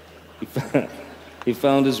 He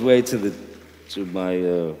found his way to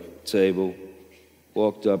my table,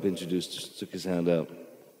 walked up, introduced, took his hand out.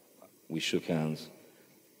 We shook hands.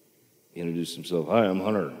 He introduced himself. "Hi, I'm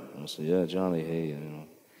Hunter." I said, "Yeah, Johnny, hey." You know.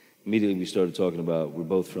 Immediately we started talking about, we're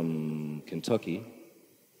both from Kentucky.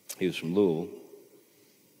 He was from Louisville.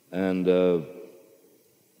 And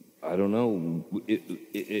I don't know,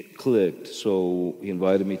 it clicked. So he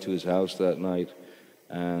invited me to his house that night,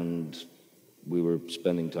 and we were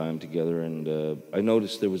spending time together. And I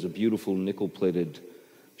noticed there was a beautiful nickel-plated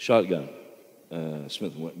shotgun,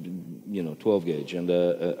 Smith, 12 gauge. And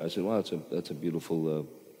I said, "Wow, that's a beautiful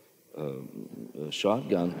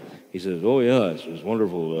shotgun." He says, "Oh yeah, it's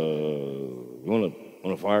wonderful. You want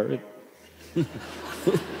to fire it?"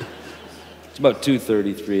 It's about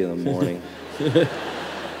 2:33 in the morning.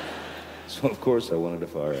 So of course I wanted to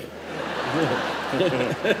fire it.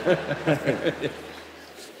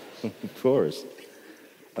 Of course.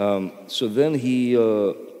 So then he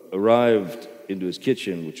arrived into his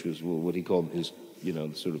kitchen, which was what he called his,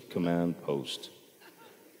 the sort of command post.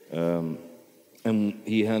 And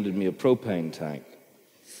he handed me a propane tank.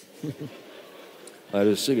 I had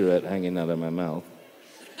a cigarette hanging out of my mouth.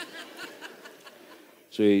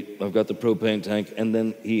 So I've got the propane tank, and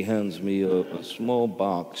then he hands me a small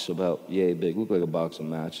box about yay big, looked like a box of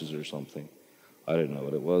matches or something. I didn't know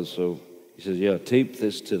what it was, so he says, "Yeah, tape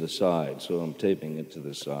this to the side." So I'm taping it to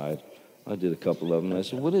the side. I did a couple of them. I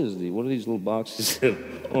said, what are these little boxes? He said,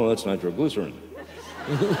 "Oh, that's nitroglycerin."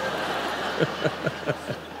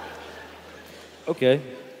 Okay.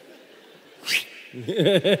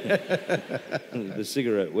 The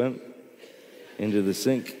cigarette went into the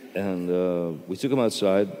sink, and we took him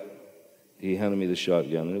outside. He handed me the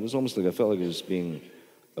shotgun, and it was almost like I felt like it was being,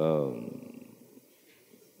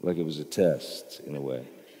 like it was a test in a way.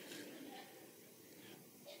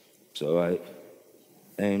 So I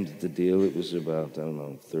aimed at the deal. It was about,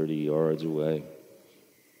 30 yards away.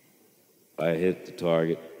 I hit the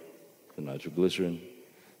target, the nitroglycerin.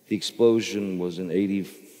 The explosion was an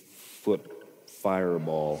 80-foot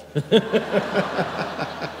fireball.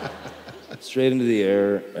 Straight into the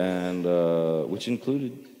air, and which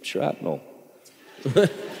included shrapnel.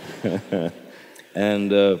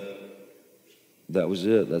 And that was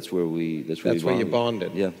it. That's where you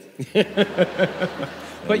bonded. Yeah.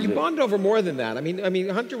 But you bonded over more than that. I mean,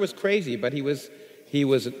 Hunter was crazy, but he was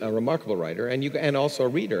a remarkable writer, and also a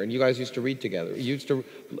reader. And you guys used to read together. You used to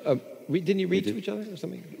didn't you read to each other or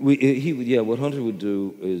something? What Hunter would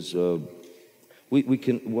do is one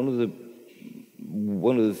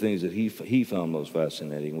of the things that he found most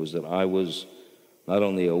fascinating was that I was not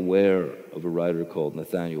only aware of a writer called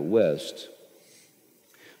Nathaniel West,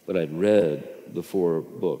 but I'd read the 4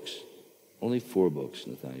 books, only 4 books,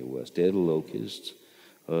 Nathaniel West, Day of the Locusts,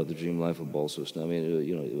 The Dream Life of Balsoston. I mean,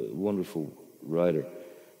 a wonderful writer.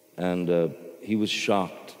 And he was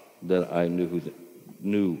shocked that I knew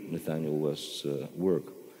Nathaniel West's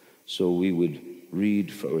work. So we would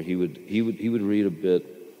read, or he would read a bit,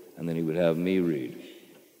 and then he would have me read.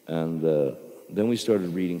 And then we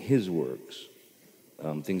started reading his works,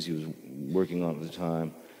 things he was working on at the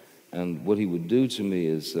time. And what he would do to me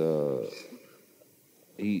is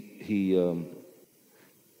he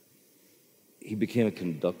became a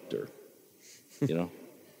conductor,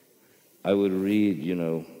 I would read,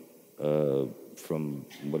 from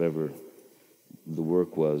whatever the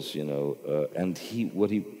work was, and he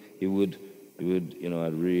would,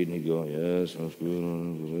 I'd read and he'd go, "Yes, that's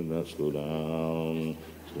good, let's slow down,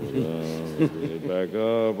 back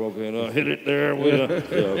up, okay, now hit it there,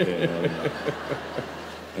 okay."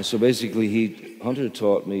 And so basically Hunter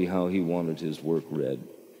taught me how he wanted his work read,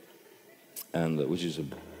 and which is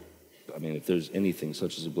if there's anything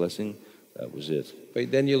such as a blessing, that was it.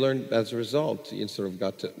 But then you learned, as a result, you sort of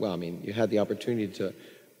got to, you had the opportunity to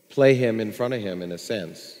play him in front of him, in a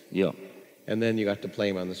sense. Yeah. And then you got to play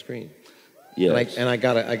him on the screen. Yes. And I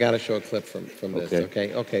gotta show a clip from this. Okay.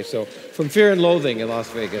 Okay. Okay. So from Fear and Loathing in Las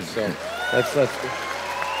Vegas. So let's.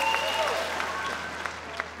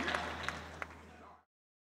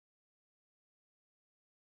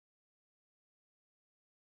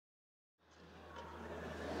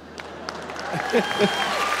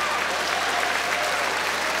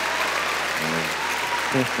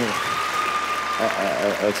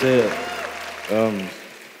 I'll tell you,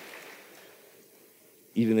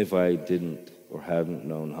 even if I didn't or hadn't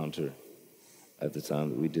known Hunter at the time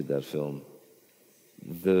that we did that film,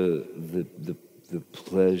 the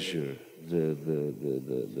pleasure,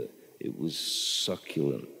 it was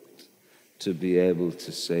succulent to be able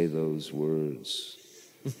to say those words,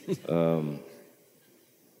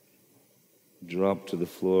 drop to the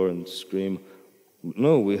floor and scream,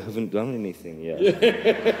 "No, we haven't done anything yet."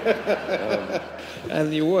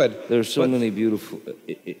 And you would. There's so many beautiful,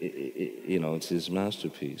 you know, it's his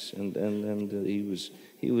masterpiece, and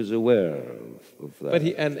he was aware of that. But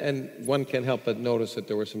and one can't help but notice that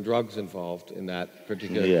there were some drugs involved in that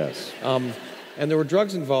particular. Yes. And there were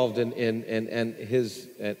drugs involved in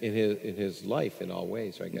his life in all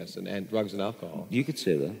ways, I guess, and drugs and alcohol. You could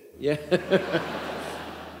say that. Yeah.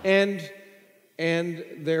 and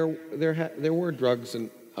there were drugs and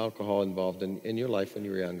alcohol involved in your life when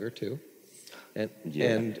you were younger too, and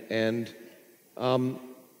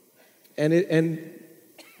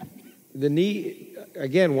the need.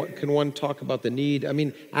 Again, can one talk about the need? I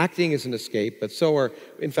mean, acting is an escape, but so are.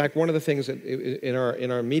 In fact, one of the things that in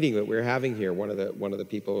our meeting that we were having here, one of the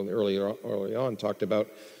people early on talked about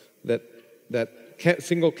that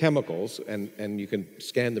single chemicals, and you can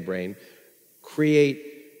scan the brain, create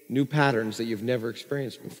new patterns that you've never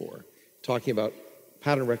experienced before. Talking about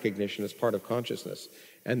pattern recognition as part of consciousness,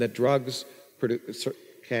 and that drugs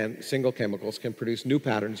single chemicals can produce new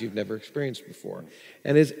patterns you've never experienced before.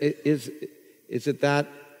 And is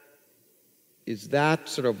that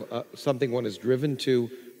sort of something one is driven to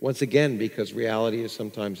once again because reality is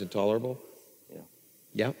sometimes intolerable? Yeah.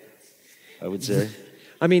 Yeah. I would say.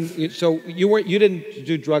 I mean, so you didn't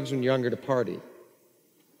do drugs when you were younger to party?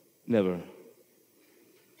 Never.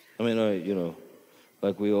 I mean, you know,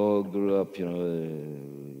 like we all grew up, you know,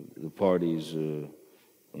 the parties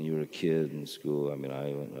when you were a kid in school. I mean,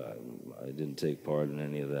 I didn't take part in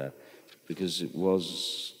any of that because it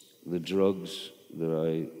was the drugs that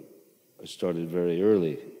I started very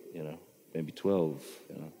early, you know, maybe 12,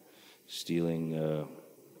 you know, stealing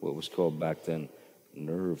what was called back then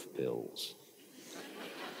nerve pills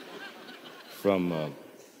from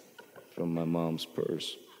my mom's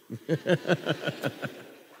purse.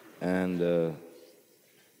 And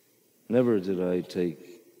never did I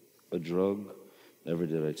take a drug, never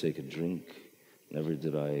did I take a drink, never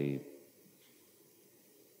did I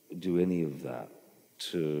do any of that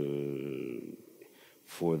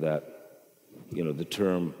for that, you know, the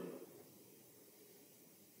term,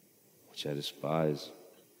 which I despise,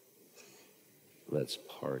 let's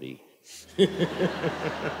party.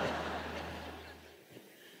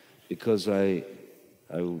 Because I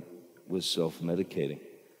was self-medicating.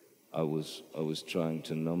 I was trying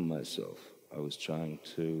to numb myself. I was trying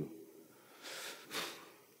to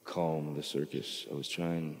calm the circus. I was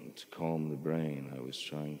trying to calm the brain. I was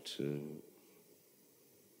trying to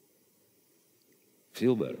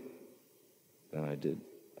feel better than I did.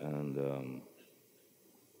 And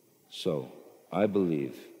so I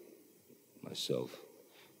believe myself.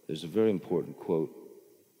 There's a very important quote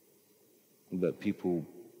that people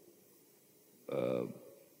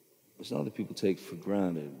it's not that people take for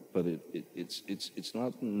granted, but it's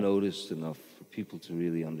not noticed enough for people to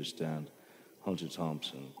really understand Hunter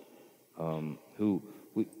Thompson,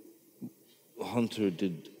 Hunter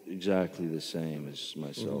did exactly the same as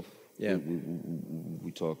myself. Mm-hmm. Yeah.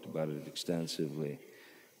 We talked about it extensively.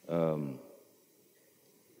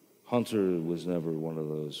 Hunter was never one of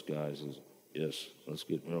those guys who's, yes, let's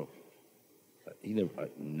get, no. I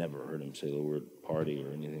never heard him say the word party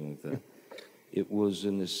or anything like that. It was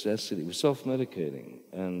a necessity. It was self-medicating.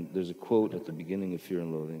 And there's a quote at the beginning of Fear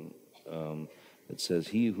and Loathing that says,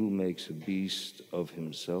 "He who makes a beast of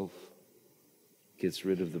himself gets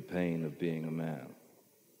rid of the pain of being a man."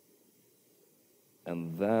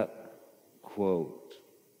 And that quote,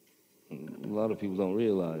 a lot of people don't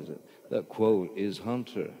realize it, that quote is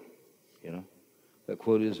Hunter, you know? That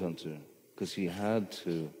quote is Hunter, because he had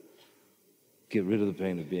to get rid of the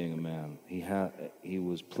pain of being a man. He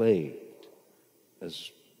was plagued,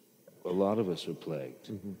 as a lot of us are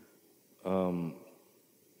plagued. Mm-hmm.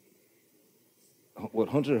 What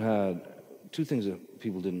Hunter had, two things that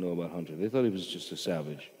people didn't know about Hunter. They thought he was just a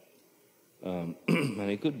savage, and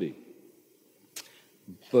he could be.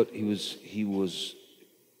 but he was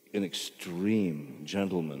an extreme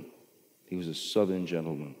gentleman. He was a Southern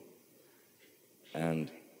gentleman.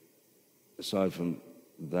 And aside from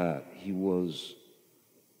that, he was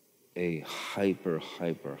a hyper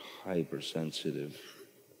sensitive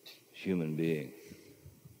human being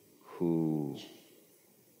who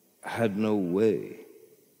had no way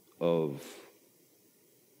of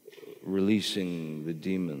releasing the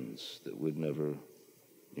demons that would never,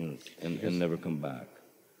 and never come back.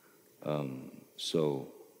 So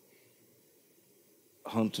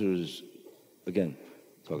Hunter's, again,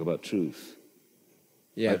 talk about truth.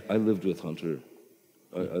 Yeah. I lived with Hunter.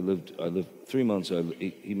 I lived 3 months.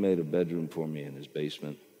 He made a bedroom for me in his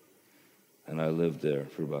basement, and I lived there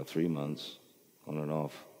for about 3 months, on and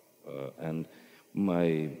off. And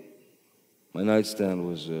my nightstand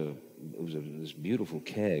was this beautiful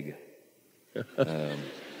keg, and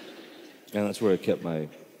that's where I kept my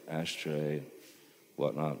ashtray, and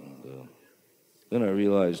whatnot. And then I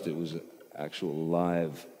realized it was an actual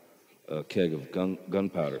live keg of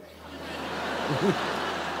gunpowder.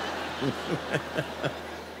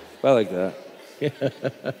 I like that.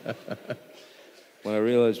 When I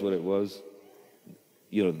realized what it was,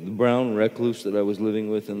 the brown recluse that I was living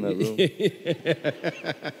with in that room,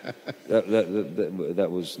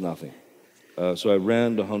 that was nothing. So I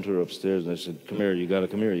ran to Hunter upstairs and I said, "Come here, you gotta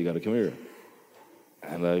come here, you gotta come here."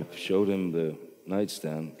 And I showed him the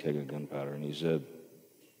nightstand, keg of gunpowder, and he said,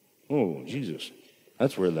 "Oh, Jesus,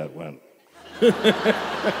 that's where that went."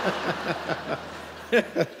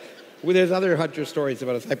 Well, there's other Hunter stories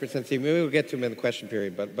about his hypersensitivity. Maybe we'll get to them in the question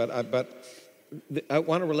period. But I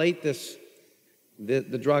want to relate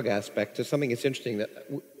the drug aspect to something that's interesting. That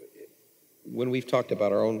when we've talked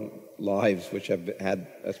about our own lives, which have had,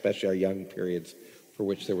 especially our young periods, for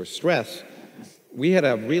which there was stress, we had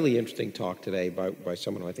a really interesting talk today by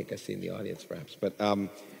someone who I think I see in the audience, perhaps, but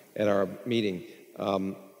at our meeting,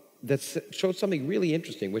 that showed something really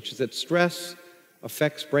interesting, which is that stress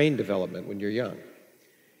affects brain development when you're young.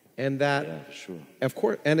 And that, yeah, for sure. Of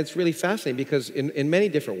course, and it's really fascinating because in many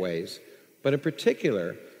different ways, but in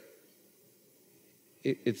particular,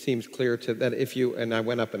 it seems clear that if you, and I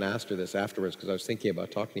went up and asked her this afterwards because I was thinking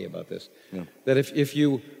about talking to you about this, that if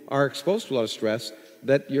you are exposed to a lot of stress,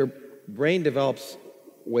 that your brain develops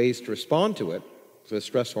ways to respond to it, to the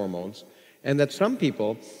stress hormones, and that some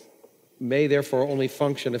people may therefore only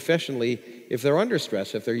function efficiently if they're under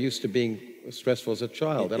stress, if they're used to being stressful as a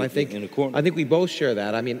child. And I think we both share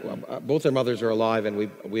that. I mean, both our mothers are alive, and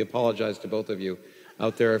we apologize to both of you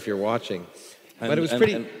out there if you're watching. But it was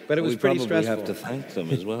pretty stressful. We have to thank them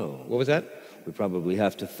as well. What was that? We probably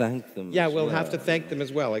have to thank them. Yeah, as we'll well. have to thank them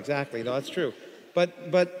as well. Exactly. No, that's true. But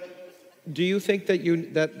do you think that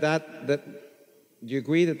do you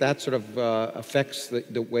agree that sort of affects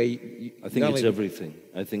the way? I think it's everything.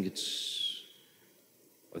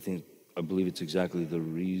 I believe it's exactly the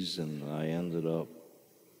reason I ended up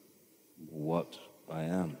what I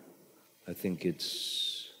am. I think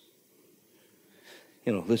it's,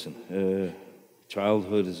 listen,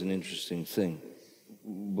 childhood is an interesting thing,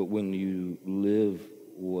 but when you live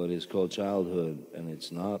what is called childhood, and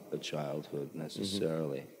it's not a childhood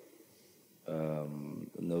necessarily,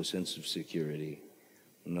 no sense of security,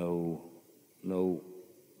 no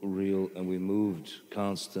real, and we moved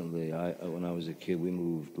constantly. When I was a kid, we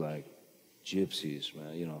moved like gypsies,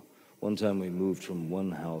 man. One time we moved from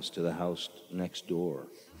one house to the house next door.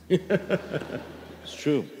 It's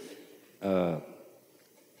true.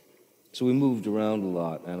 So we moved around a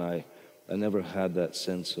lot, and I never had that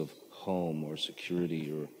sense of home or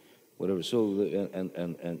security or whatever. So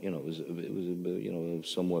it was a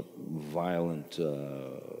somewhat violent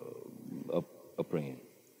upbringing.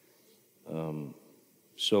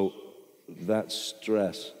 So that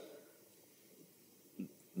stress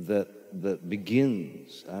that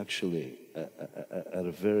begins actually at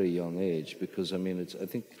a very young age, because I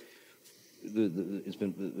think it's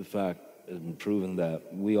been the fact has been proven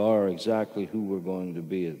that we are exactly who we're going to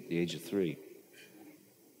be at the age of 3.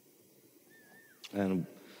 And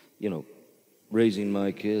raising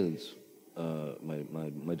my kids,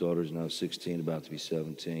 my daughter's now 16, about to be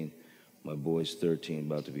 17. My boy's 13,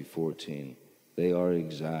 about to be 14. They are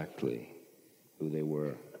exactly who they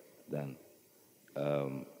were then.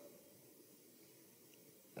 And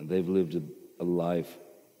they've lived a life.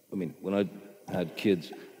 I mean, when I had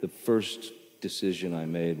kids, the first decision I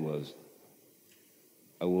made was,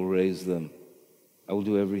 I will raise them. I will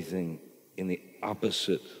do everything in the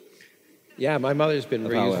opposite. Yeah, my mother's been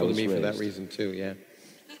very useful to me for that reason too, yeah.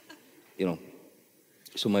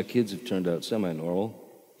 So my kids have turned out semi-normal.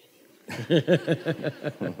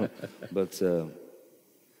 But,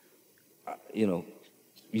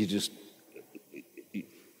 you just,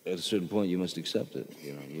 at a certain point, you must accept it.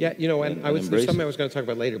 Yeah, and there's embrace something it. I was going to talk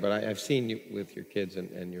about later, but I've seen you with your kids,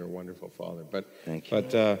 and you're a wonderful father. But Thank you.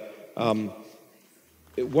 But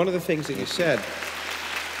one of the things that you said,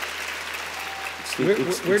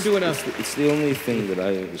 It's the only thing that I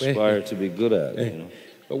aspire to be good at.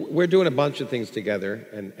 We're doing a bunch of things together,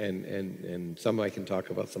 and some I can talk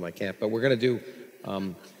about, some I can't. But we're going to do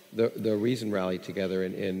the Reason Rally together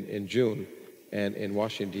in June, and in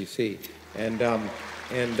Washington D.C. And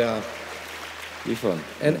be fun.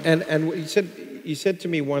 And what you said to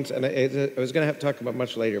me once, and I was going to have to talk about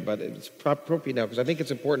much later, but it's appropriate now because I think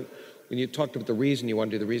it's important when you talked about the reason you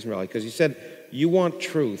want to do the Reason Rally, because you said you want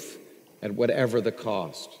truth at whatever the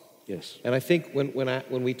cost. Yes. And I think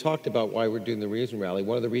when we talked about why we're doing the Reason Rally,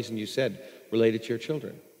 one of the reasons you said related to your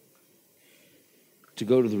children. To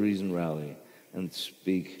go to the Reason Rally and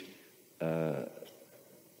speak and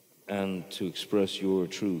to express your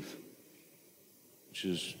truth, which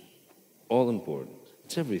is all important.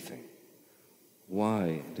 It's everything.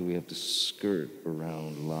 Why do we have to skirt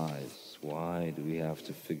around lies? Why do we have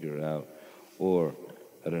to figure it out? Or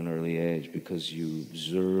at an early age, because you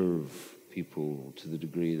observe people to the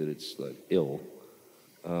degree that it's like ill,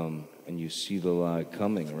 and you see the lie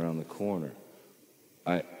coming around the corner.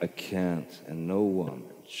 I can't, and no one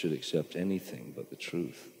should accept anything but the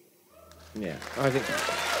truth. Yeah, I think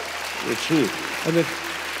the truth.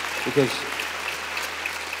 Because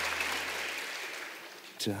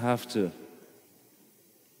to have to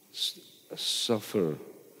suffer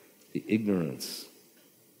the ignorance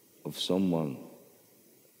of someone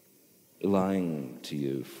lying to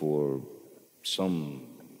you for some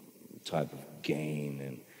type of gain,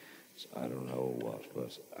 and I don't know what,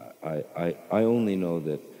 but I only know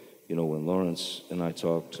that, when Lawrence and I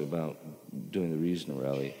talked about doing the Reason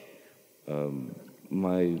Rally,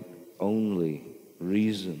 my only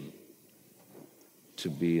reason to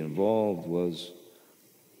be involved was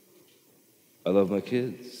I love my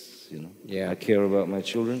kids, Yeah. I care about my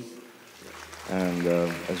children, and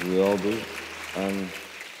as we all do, and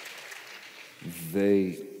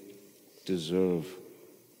they deserve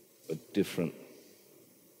a different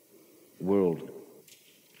world.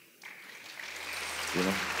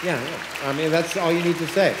 Yeah. I mean, that's all you need to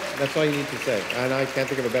say. That's all you need to say. And I can't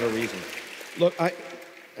think of a better reason. Look, I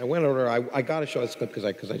went over. I got to show this clip because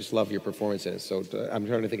I just love your performance in it. So I'm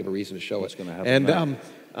trying to think of a reason to show What's it. going to happen? And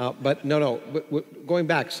but no. But going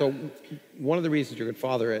back, so one of the reasons you're a good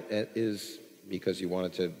father is because you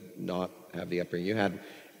wanted to not have the upbringing you had,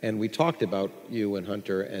 and we talked about you and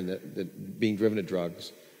Hunter and the being driven to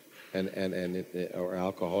drugs, and or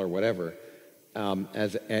alcohol or whatever,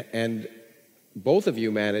 and both of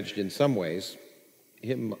you managed in some ways,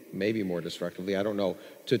 him maybe more destructively, I don't know,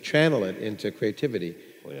 to channel it into creativity.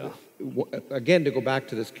 Well, yeah. Again, to go back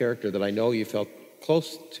to this character that I know you felt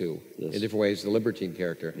close to Yes. in different ways, the libertine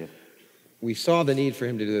character. Yeah. We saw the need for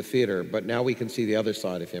him to do the theater, but now we can see the other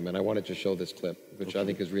side of him, and I wanted to show this clip, which I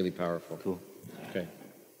think is really powerful. Cool. Okay.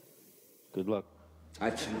 Good luck.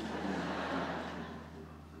 That's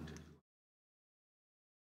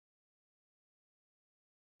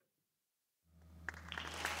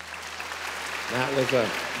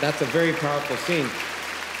a very powerful scene.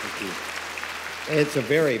 Thank you. It's a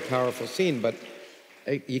very powerful scene, but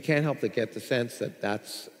you can't help but get the sense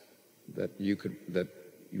that you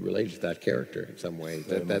related to that character in some way.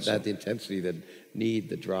 That the intensity, the need,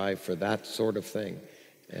 the drive for that sort of thing,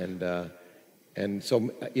 and so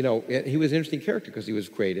he was an interesting character because he was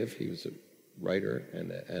creative. He was a writer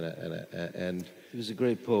and He was a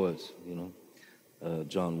great poet,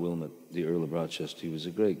 John Wilmot, the Earl of Rochester. He was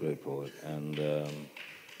a great, great poet. And,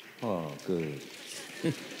 good.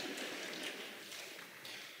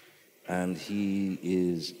 And he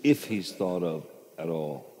is, if he's thought of at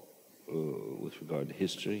all with regard to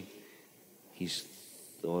history, he's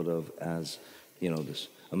thought of as,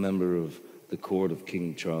 a member of the court of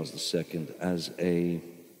King Charles II, as a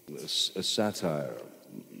satire,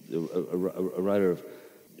 a writer of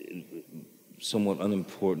somewhat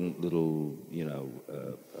unimportant little,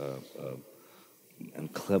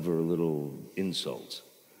 and clever little insults.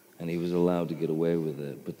 And he was allowed to get away with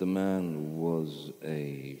it. But the man was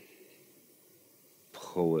a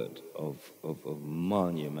poet of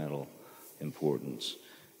monumental importance.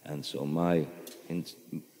 And so my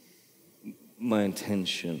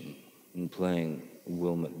intention in playing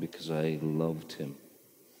Wilmot, because I loved him,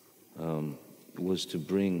 was to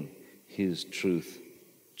bring his truth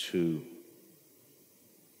to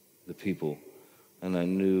the people. And I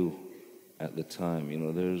knew at the time, you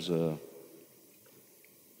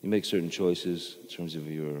make certain choices in terms of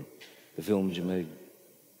the films you make.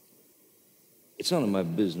 it's none of my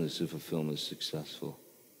business if a film is successful.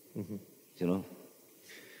 Mm-hmm. You know?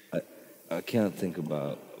 I can't think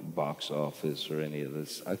about box office or any of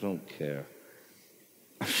this. I don't care.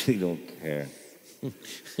 I really don't care.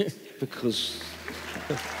 Because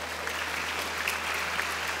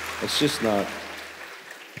it's just not,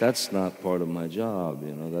 that's not part of my job,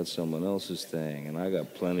 you know, that's someone else's thing, and I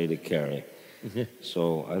got plenty to carry.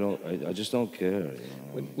 So I just don't care.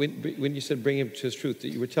 You know? When you said bring him to his truth,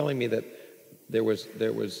 you were telling me that there was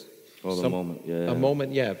the moment, yeah. A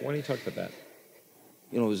moment, yeah. Why don't you talk about that?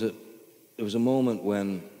 You know, it was a moment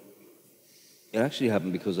when it actually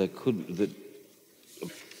happened because I'm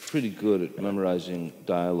pretty good at memorizing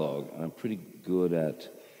dialogue, and I'm pretty good at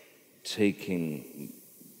taking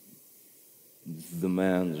the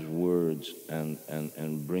man's words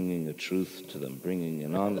and bringing a truth to them, bringing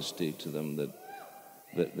an honesty to them that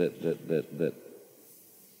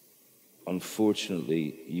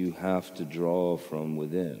unfortunately you have to draw from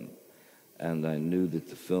within. And I knew that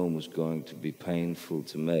the film was going to be painful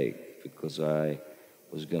to make because I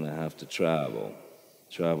was going to have to travel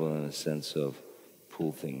in a sense of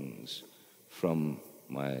pull things from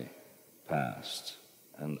my past.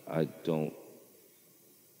 And I don't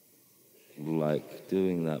like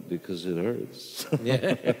doing that because it hurts.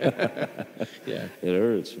 Yeah. Yeah. It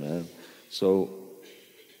hurts, man. So,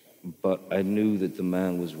 but I knew that the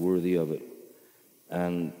man was worthy of it.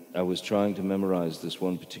 And I was trying to memorize this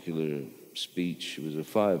one particular speech. It was a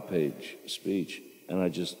 5-page speech, and I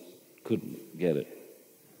just couldn't get it.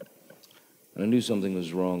 And I knew something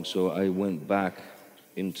was wrong, so I went back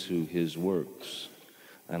into his works,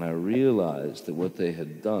 and I realized that what they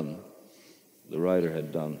had done, the writer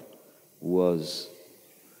had done, was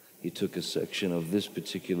he took a section of this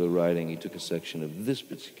particular writing, he took a section of this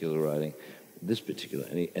particular writing, this particular,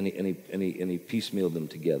 and he piecemealed them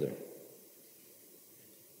together.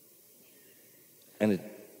 And it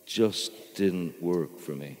just didn't work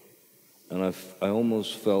for me. And I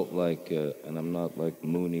almost felt like, and I'm not like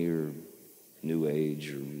Mooney or New Age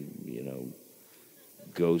or, you know,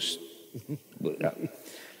 Ghost, but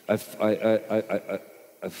I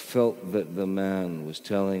felt that the man was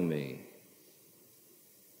telling me,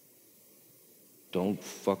 don't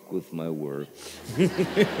fuck with my work.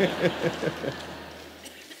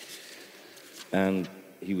 And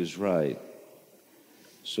he was right.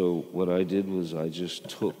 So what I did was I just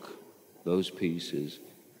took those pieces,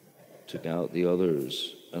 took out the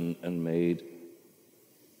others, and made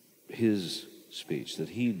his speech that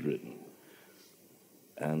he'd written.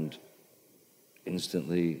 And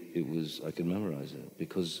instantly I could memorize it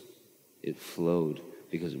because it flowed,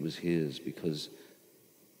 because it was his, because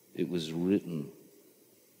it was written,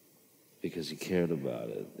 because he cared about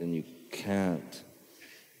it. And you can't,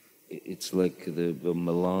 it's like the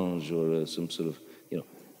melange or some sort of, you know,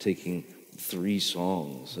 taking 3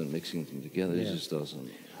 songs and mixing them together. Yeah. It just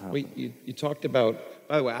doesn't happen. Well, you talked about,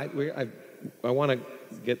 by the way, I want to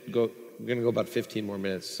go. We're going to go about 15 more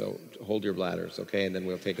minutes, so hold your bladders, okay? And then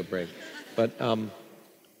we'll take a break. But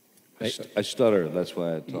I stutter. That's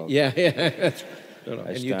why I talk. Yeah. No,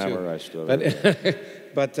 I and stammer. I stutter.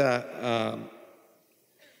 But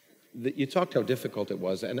you talked how difficult it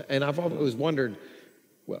was, and I've always wondered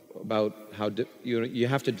about how you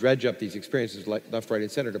have to dredge up these experiences like left, right,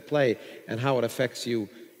 and center to play, and how it affects you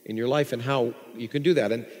in your life, and how you can do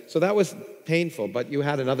that. And so that was painful. But you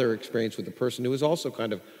had another experience with a person who was also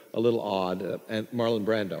kind of a little odd, and Marlon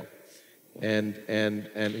Brando, and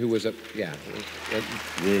who was Yeah.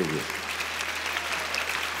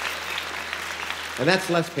 And that's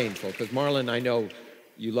less painful because Marlon, I know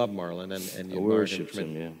you love Marlon, and you worship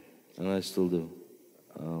him, yeah, and I still do,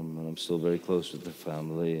 and I'm still very close with the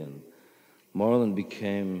family. And Marlon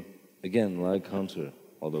became, again, like Hunter,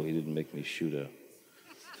 although he didn't make me shoot a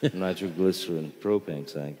nitroglycerin propane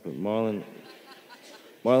tank. But Marlon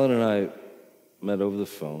and I met over the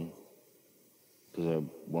phone because I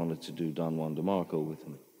wanted to do Don Juan DeMarco with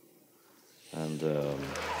him. And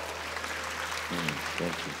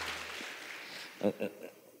thank you.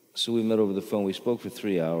 So we met over the phone. We spoke for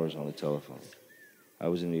 3 hours on the telephone. I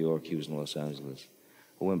was in New York. He was in Los Angeles.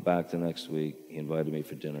 I went back the next week. He invited me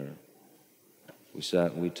for dinner. We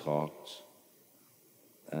sat and we talked,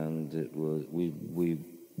 and it was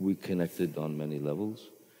we connected on many levels,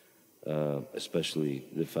 especially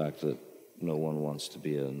the fact that no one wants to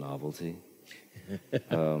be a novelty.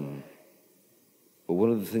 But one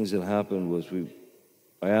of the things that happened was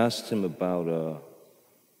I asked him about.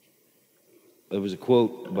 There was a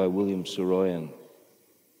quote by William Saroyan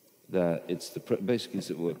that basically it's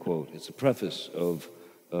a quote. It's a preface of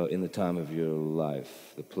 "In the Time of Your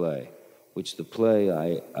Life," the play, which the play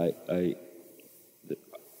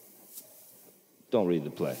don't read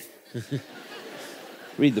the play.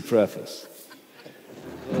 Read the preface.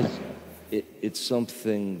 It's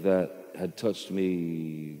something that had touched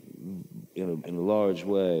me in a large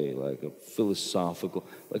way, like a philosophical,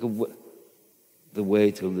 like the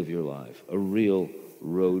way to live your life, a real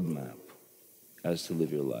roadmap as to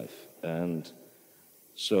live your life. And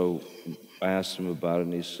so I asked him about it,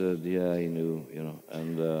 and he said, yeah, he knew,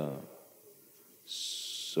 and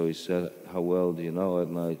so he said, how well do you know it?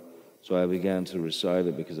 So I began to recite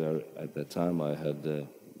it because at that time I had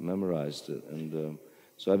memorized it, and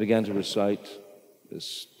so I began to recite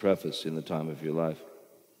this preface, in the time of your life,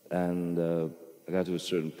 and I got to a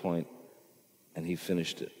certain point, and he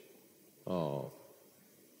finished it. Oh.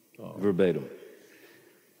 Verbatim.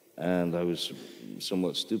 And I was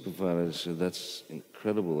somewhat stupefied. I said, that's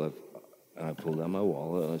incredible. And I pulled out my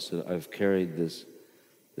wallet, and I said, I've carried this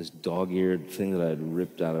dog-eared thing that I had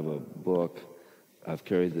ripped out of a book. I've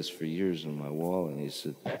carried this for years in my wallet. And he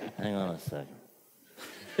said, hang on a second.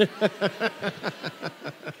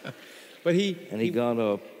 But he got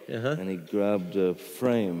up, uh-huh. and he grabbed a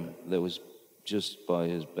frame that was just by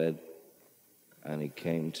his bed, and he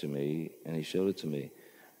came to me, and he showed it to me.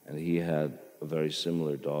 And he had a very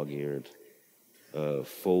similar dog-eared,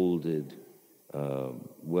 folded,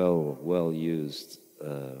 well-used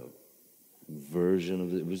version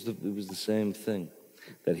of it. It was the same thing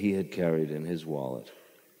that he had carried in his wallet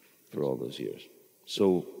for all those years.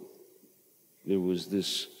 So there was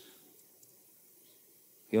this.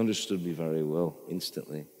 He understood me very well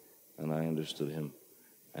instantly, and I understood him,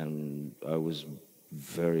 and I was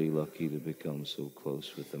very lucky to become so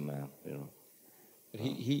close with the man.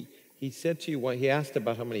 He said to you, he asked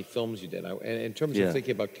about how many films you did, and in terms of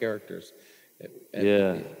thinking about characters.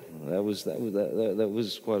 That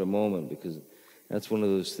was quite a moment, because that's one of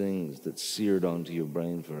those things that seared onto your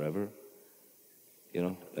brain forever,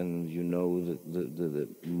 and the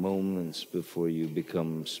moments before you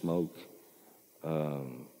become smoke,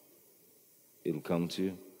 it'll come to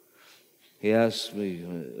you. He asked me,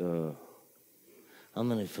 how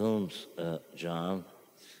many films, John?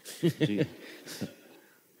 He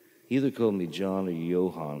either called me John or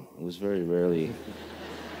Johann. It was very rarely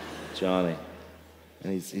Johnny.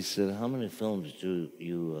 And he said, how many films do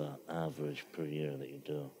you average per year that you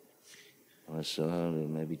do? And I said, I don't know,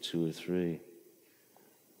 maybe 2 or 3.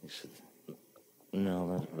 He said,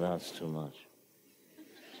 no, that's too much.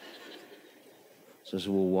 So I said,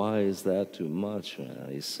 well, why is that too much, man?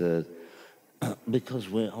 He said, because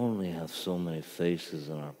we only have so many faces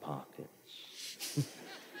in our pockets.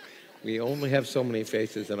 We only have so many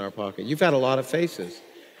faces in our pocket. You've had a lot of faces.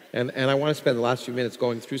 And I want to spend the last few minutes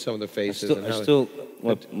going through some of the faces.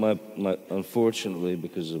 Unfortunately,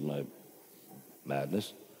 because of my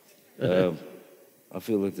madness, I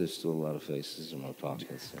feel like there's still a lot of faces in my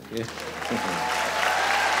pockets. Yeah.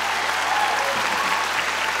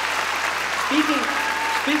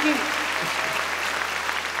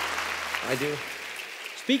 I do.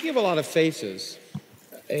 Speaking of a lot of faces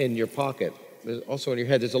in your pocket, there's also in your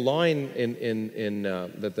head, there's a line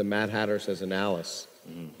that the Mad Hatter says in Alice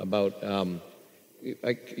about,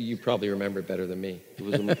 you probably remember it better than me.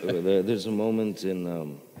 There's a moment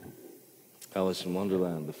in Alice in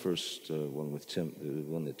Wonderland, the first one with Tim, the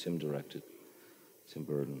one that Tim directed, Tim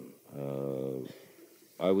Burton.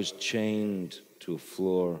 I was chained to a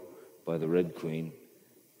floor by the Red Queen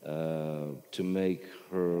to make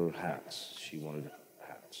her hats. She wanted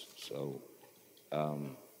hats. So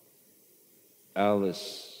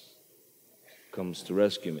Alice comes to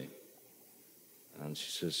rescue me. And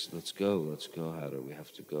she says, let's go, Hatter, we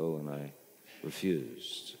have to go. And I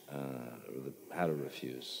refused, or the Hatter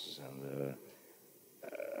refused. And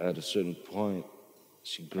at a certain point,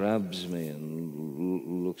 she grabs me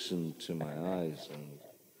and looks into my eyes. And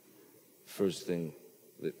the first thing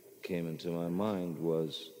that came into my mind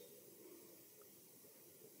was,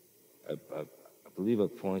 I believe I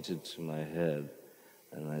pointed to my head,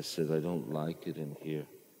 and I said, I don't like it in here.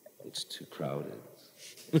 It's too crowded.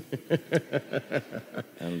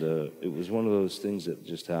 And it was one of those things that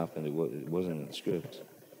just happened. It wasn't in the script,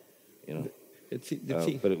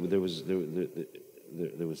 but there was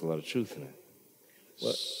a lot of truth in it.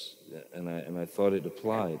 And I thought it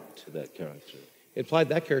applied to that character. It applied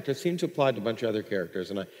that character. It seemed to apply to a bunch of other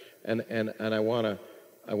characters, and I want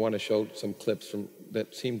to show some clips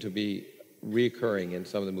that seem to be reoccurring in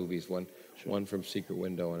some of the movies. One from Secret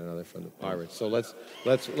Window and another from The Pirates. So let's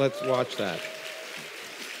watch that.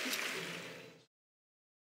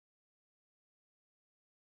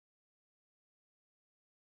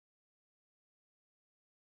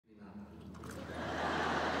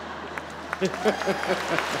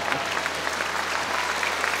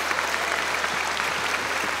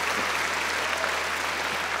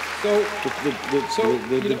 So,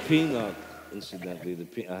 The peanut,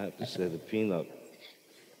 incidentally, I have to say, the peanut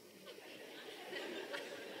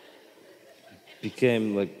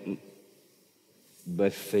became like my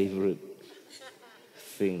favorite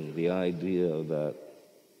thing, the idea of that.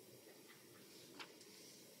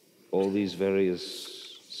 All these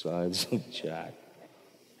various sides of Jack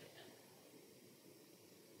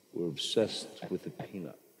were obsessed with the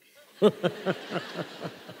peanut.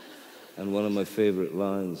 And one of my favorite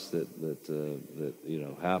lines that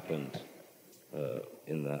happened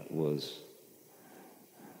in that was,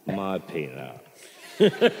 "My peanut."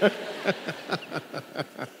 Because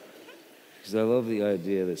I love the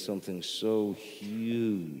idea that something so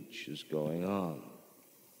huge is going on,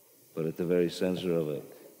 but at the very center of it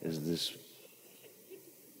is this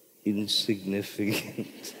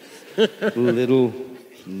insignificant little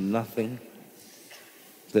nothing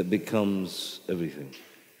that becomes everything.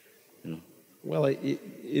 You know? Well,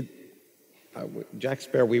 Jack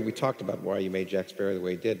Sparrow. We talked about why you made Jack Sparrow the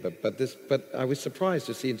way he did, but I was surprised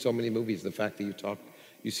to see in so many movies the fact that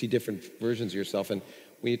you see different versions of yourself, and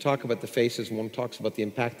when you talk about the faces, and one talks about the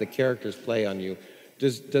impact the characters play on you.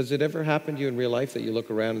 Does it ever happen to you in real life that you look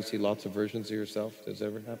around and see lots of versions of yourself? Does it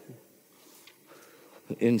ever happen?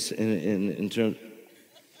 In terms,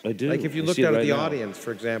 I do. Like if you looked out at the audience,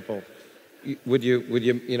 for example, would you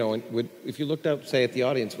if you looked out, say, at the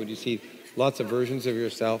audience, would you see lots of versions of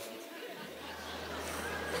yourself?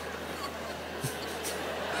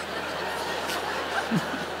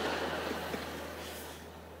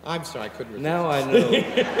 I'm sorry, I couldn't resist. Now I know.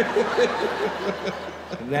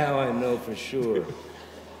 Now I know for sure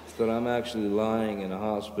that I'm actually lying in a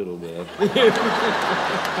hospital bed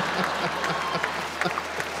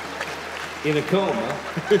in a coma.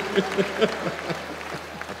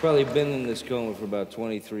 I've probably been in this coma for about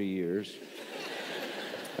 23 years,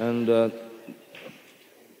 and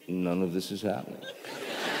none of this is happening.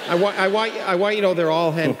 I want you to know they're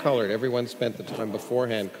all hand colored. Everyone spent the time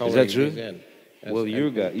beforehand coloring Is that true? these in. Well,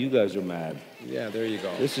 you guys are mad. Yeah, there you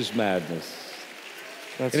go. This is madness.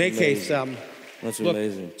 That's in any case, that's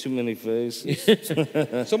amazing. Too many faces.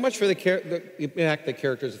 So much for the impact the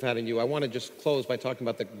characters have had on you. I want to just close by talking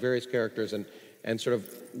about the various characters and sort of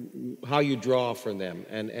how you draw from them,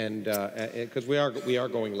 and because we are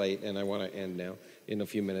going late, and I want to end now in a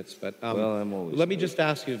few minutes. But well, I'm always let me just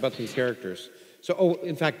ask you about some characters. So,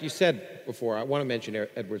 in fact, you said before, I want to mention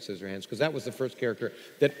Edward Scissorhands, because that was the first character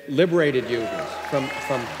that liberated you from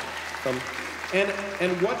and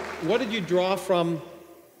what did you draw from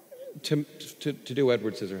to do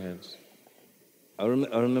Edward Scissorhands? I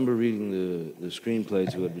remember reading the screenplay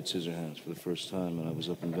to Edward Scissorhands for the first time, and I was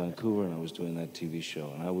up in Vancouver, and I was doing that TV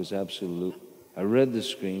show, and I read the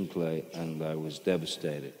screenplay, and I was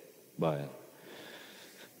devastated by it,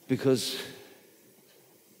 because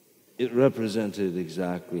it represented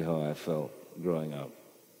exactly how I felt growing up.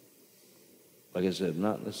 Like I said,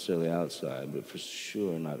 not necessarily outside, but for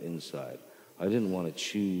sure not inside. I didn't want to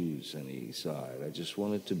choose any side. I just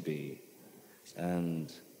wanted to be.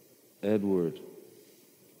 And Edward,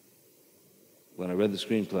 when I read the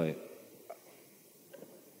screenplay,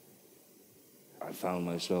 I found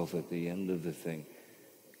myself at the end of the thing,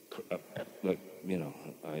 like,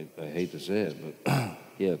 I hate to say it, but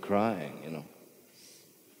yeah, crying,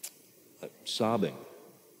 like sobbing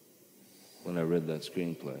when I read that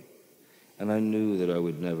screenplay. And I knew that I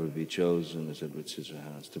would never be chosen as Edward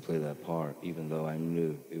Scissorhands to play that part, even though I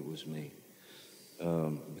knew it was me.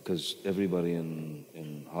 Because everybody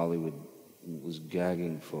in Hollywood was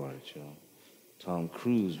gagging for it, Tom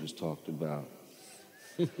Cruise was talked about.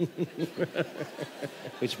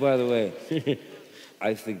 Which, by the way,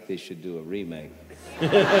 I think they should do a remake.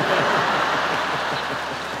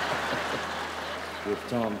 With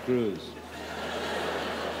Tom Cruise.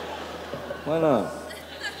 Why not?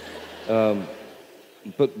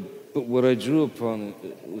 But what I drew upon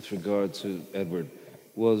with regard to Edward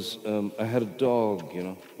was I had a dog,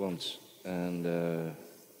 once, and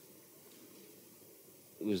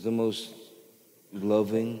it was the most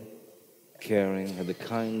loving, caring, had the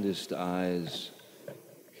kindest eyes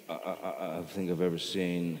I think I've ever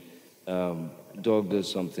seen. Dog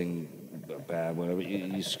does something bad, whatever,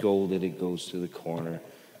 you scold it, it goes to the corner.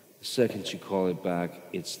 The second you call it back,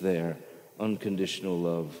 it's there. Unconditional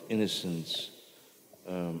love, innocence.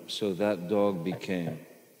 So that dog became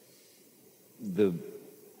the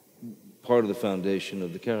part of the foundation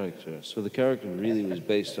of the character. So the character really was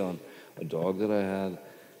based on a dog that I had,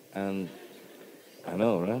 and I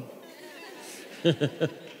know, right?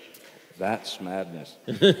 That's madness.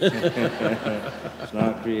 It's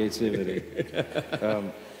not creativity.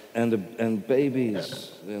 And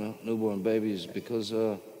babies, newborn babies, because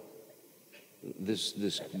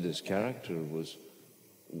this character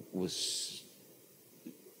was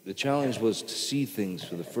the challenge was to see things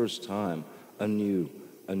for the first time anew,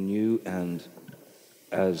 and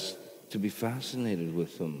as to be fascinated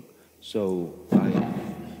with them. So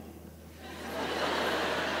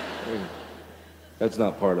that's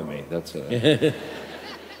not part of me. That's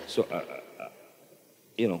so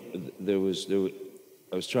you know,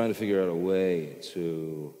 I was trying to figure out a way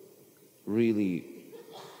to really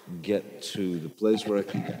get to the place where I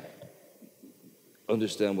can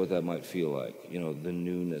understand what that might feel like, you know, the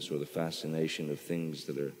newness or the fascination of things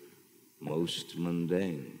that are most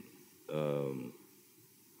mundane.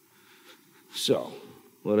 So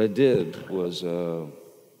what I did was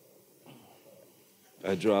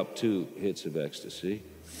I dropped 2 hits of ecstasy.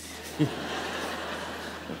 I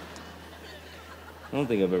don't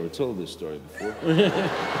think I've ever told this story before.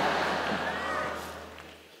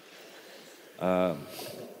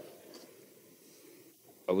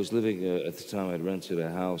 I was living, at the time I'd rented a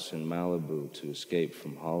house in Malibu to escape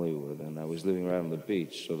from Hollywood, and I was living right on the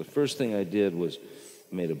beach. So the first thing I did was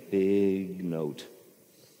made a big note,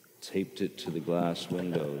 taped it to the glass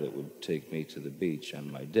window that would take me to the beach and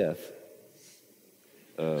my death.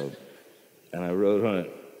 And I wrote on it,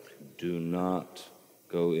 "Do not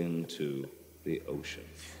go into the ocean."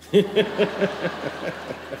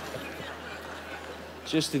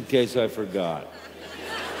 Just in case I forgot.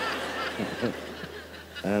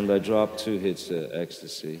 And I dropped 2 hits of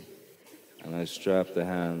ecstasy, and I strapped the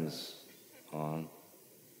hands on,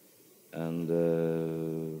 and,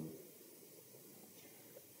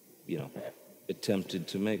 you know, attempted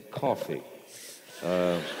to make coffee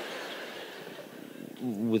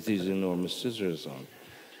with these enormous scissors on.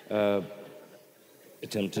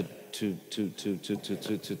 Attempted to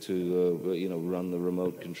you know, run the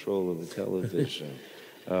remote control of the television.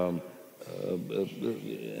 And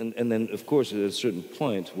then, of course, at a certain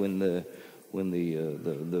point, when the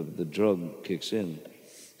drug kicks in,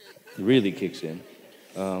 really kicks in,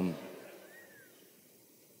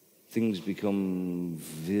 things become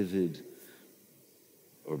vivid,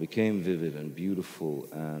 or became vivid and beautiful,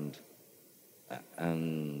 and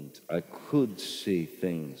I could see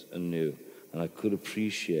things anew, and I could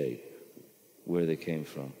appreciate where they came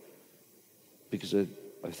from, because I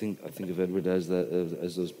think of Edward as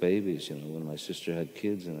those babies, you know, when my sister had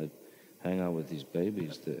kids and I'd hang out with these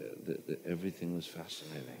babies, everything was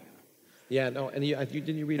fascinating. Yeah, no, and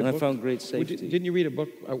didn't you read a book? And I found great safety. Didn't you read a book,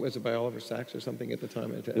 was it by Oliver Sacks or something at the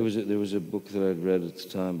time? There was a book that I'd read at the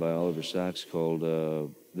time by Oliver Sacks called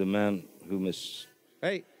The Man Who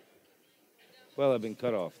Hey. Well, I've been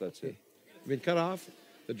cut off, that's it. Been cut off?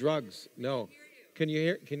 The drugs, no. Can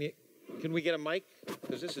we get a mic?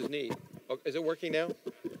 Because this is neat. Oh, is it working now?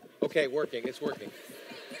 Okay, it's working.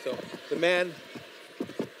 So, the man,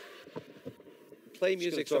 play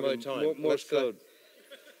music some other time. Morse code.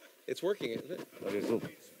 It's working, isn't it? Okay, cool.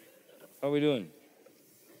 How are we doing?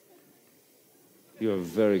 You are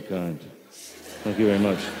very kind. Thank you very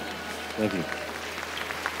much. Thank you.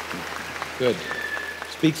 Good.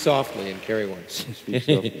 Speak softly and carry one. Speak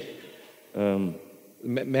softly.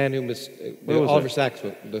 Man who Oliver Sacks.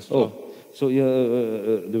 So yeah,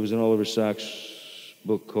 there was an Oliver Sacks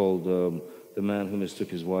book called "The Man Who Mistook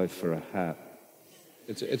His Wife for a Hat."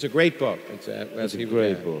 It's a great book. It's a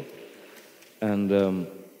great book, and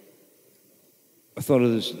I thought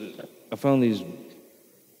of this. I found these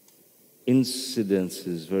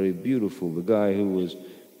incidences very beautiful. The guy who was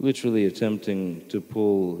literally attempting to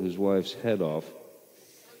pull his wife's head off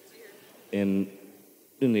in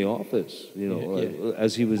the office, you know,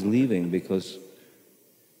 as he was leaving, because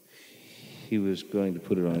he was going to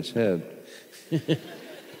put it on his head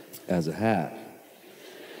as a hat.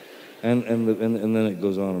 And then it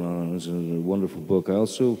goes on and on. It's a wonderful book. I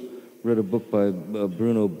also read a book by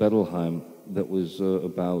Bruno Bettelheim that was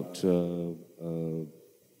about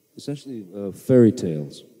essentially fairy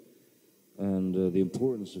tales and the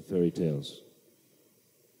importance of fairy tales.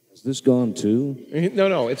 Has this gone too?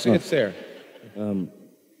 No, it's there.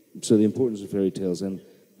 So the importance of fairy tales, and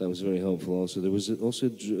that was very helpful. Also, there was also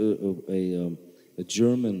a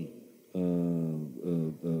German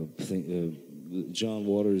thing John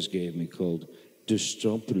Waters gave me called Der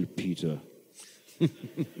Strumpelpeter,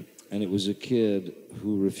 and it was a kid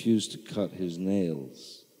who refused to cut his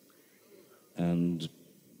nails, and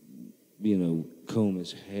comb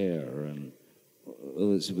his hair, and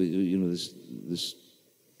this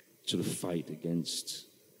sort of fight against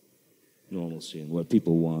normalcy and what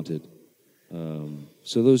people wanted.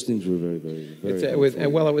 So those things were very, very, very helpful.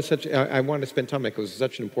 It was such. I wanted to spend time. It was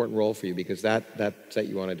such an important role for you because that set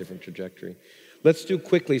you on a different trajectory. Let's do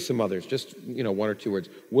quickly some others. Just 1 or 2 words.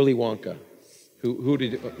 Willy Wonka. Who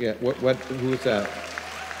did? Yeah. What? Who was that?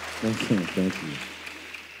 Thank you. Thank you.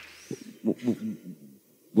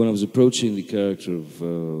 When I was approaching the character of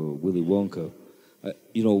Willy Wonka,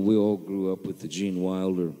 we all grew up with the Gene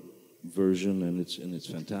Wilder version, and it's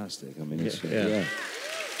fantastic. I mean, it's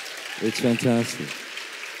fantastic.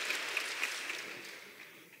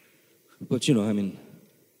 But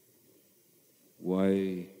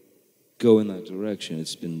why go in that direction?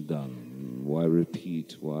 It's been done. Why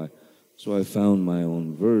repeat? Why? So I found my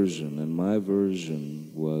own version, and my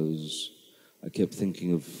version was, I kept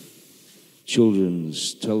thinking of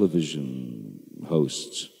children's television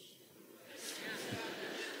hosts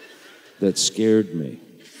that scared me.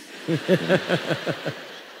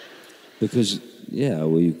 Because,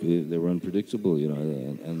 they were unpredictable,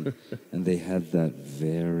 and they had that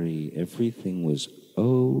everything was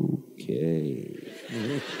okay.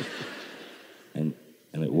 and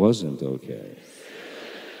it wasn't okay.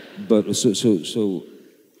 But so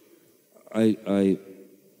I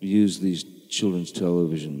used these children's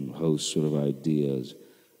television host sort of ideas,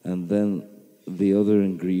 and then the other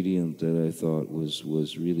ingredient that I thought was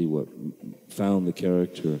really what found the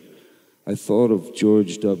character, I thought of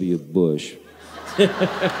George W. Bush.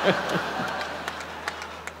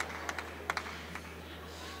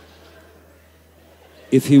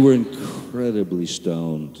 If he were incredibly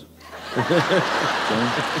stoned.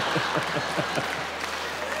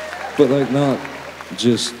 But not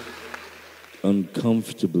just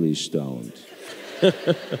uncomfortably stoned.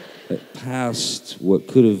 Past what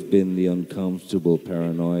could have been the uncomfortable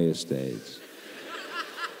paranoia stage.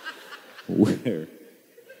 Where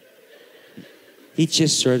he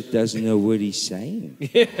just sort of doesn't know what he's saying.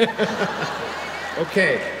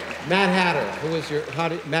 Okay, Mad Hatter. Who is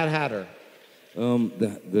Mad Hatter?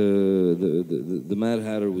 The Mad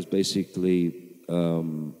Hatter was basically a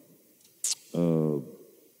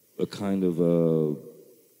kind of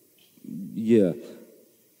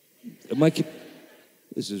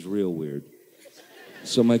this is real weird.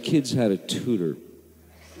 So my kids had a tutor.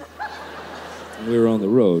 We were on the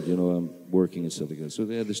road, I'm working and stuff like that. So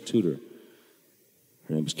they had this tutor.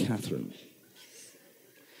 Her name was Catherine.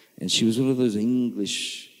 And she was one of those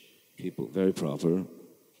English people, very proper.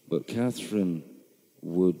 But Catherine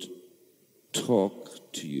would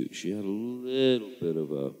talk to you. She had a little bit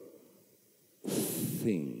of a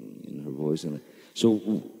thing in her voice. And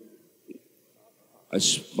so I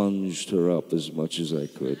sponged her up as much as I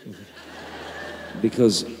could.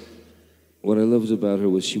 Because what I loved about her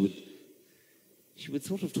was she would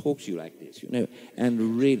sort of talk to you like this,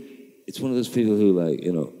 and really, it's one of those people who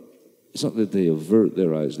it's not that they avert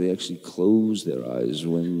their eyes, they actually close their eyes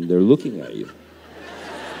when they're looking at you.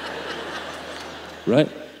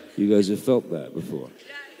 Right? You guys have felt that before.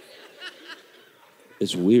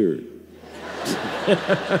 It's weird.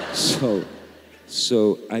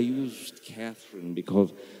 So I used Catherine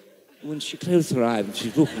because when she closed her eyes and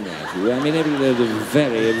she's looking at you, everything was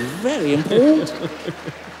very, very important.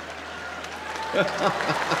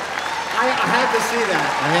 I had to see that.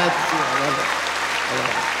 I love it.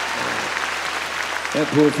 That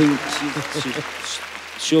poor thing,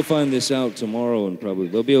 she'll find this out tomorrow, and probably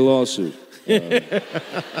there'll be a lawsuit.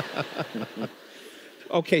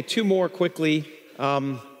 Okay, two more quickly.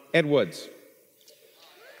 Ed Woods.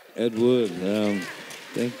 Ed Wood,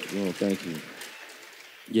 thank you.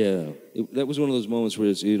 Yeah, that was one of those moments where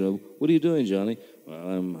it's, what are you doing, Johnny? Well,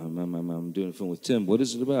 I'm doing a film with Tim. What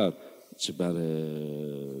is it about? It's about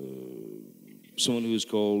someone who is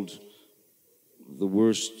called the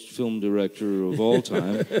worst film director of all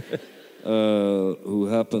time, who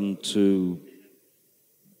happened to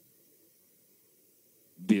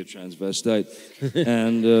be a transvestite,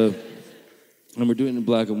 and we're doing it in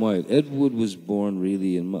black and white. Ed Wood was born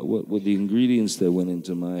really in what the ingredients that went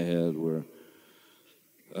into my head were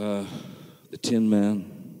the Tin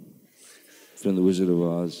Man from The Wizard of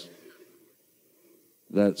Oz.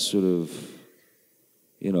 That sort of,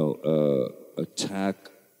 attack,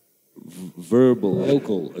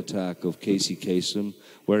 vocal attack of Casey Kasem,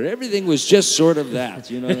 where everything was just sort of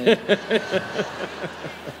that,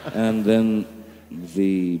 And then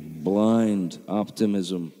the blind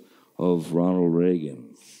optimism of Ronald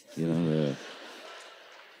Reagan,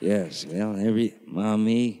 yes, well,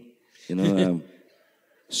 mommy,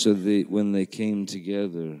 so when they came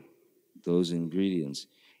together, those ingredients,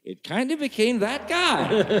 it kind of became that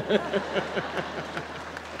guy.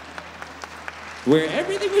 Where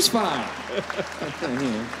everything was fine.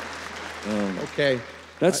 Okay.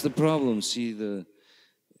 That's the problem. See,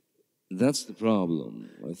 that's the problem,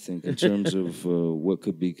 I think, in terms of what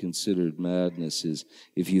could be considered madness is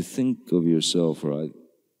if you think of yourself, or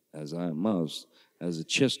as I must, as a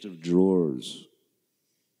chest of drawers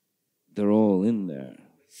they're all in there.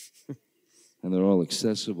 And they're all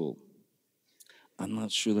accessible. I'm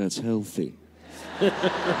not sure that's healthy.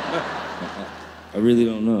 I really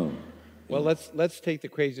don't know. Well, let's take the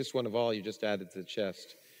craziest one of all you just added to the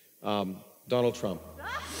chest. Donald Trump.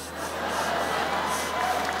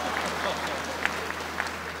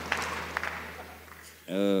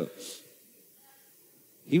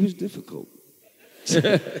 He was difficult.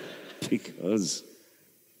 Because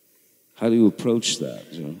how do you approach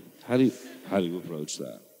that, you know? How do you approach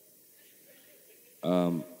that?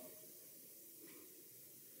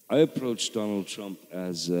 I approached Donald Trump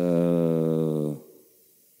as, and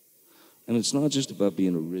it's not just about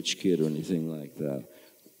being a rich kid or anything like that.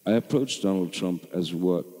 I approached Donald Trump as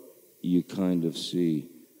what you kind of see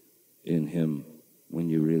in him when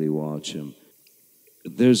you really watch him.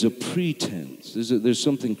 There's a pretense, there's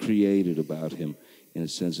something created about him in a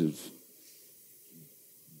sense of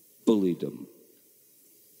bulliedom.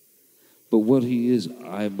 But what he is,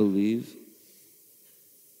 I believe,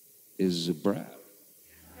 is a brat.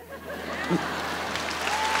 He's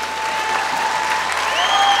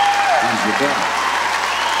a brat.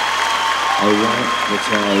 I want the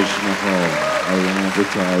Taj Mahal. I want the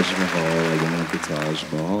Taj Mahal. I want the Taj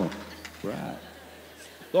Mahal. Brat.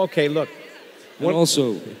 Okay, look. And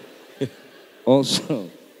also,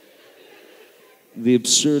 the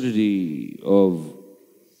absurdity of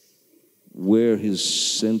where his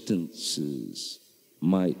sentences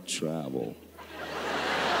might travel.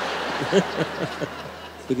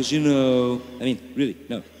 Because, you know, I mean, really,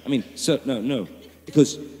 no. I mean, so, no.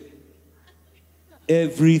 Because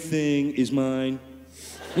everything is mine.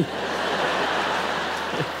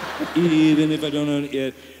 Even if I don't own it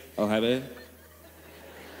yet, I'll have it.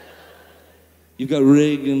 You've got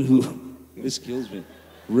Reagan who, this kills me.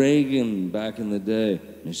 Reagan back in the day,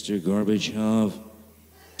 Mr. Gorbachev,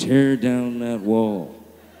 tear down that wall.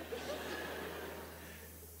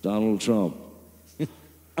 Donald Trump,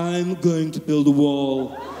 I'm going to build a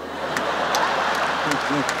wall.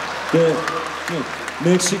 No,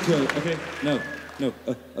 Mexico, okay, no,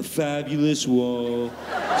 a fabulous wall,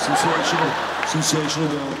 sensational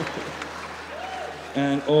wall.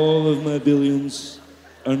 And all of my billions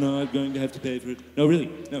are not going to have to pay for it. No,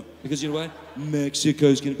 really, no, because you know why?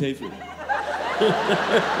 Mexico's going to pay for it.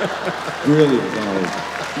 Brilliant, Donald.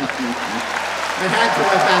 I had to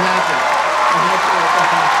let that happen.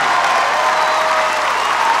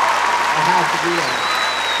 I had to do that.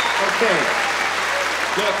 Okay.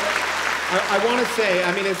 Look, I want to say,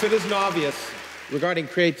 I mean, if it isn't obvious, regarding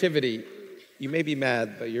creativity, you may be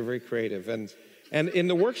mad, but you're very creative. And in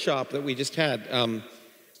the workshop that we just had,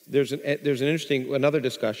 there's an interesting, another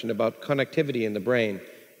discussion about connectivity in the brain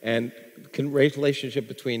and relationship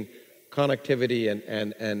between connectivity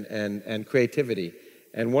and creativity.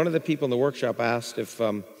 And one of the people in the workshop asked if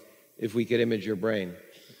we could image your brain.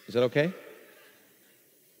 Is that okay?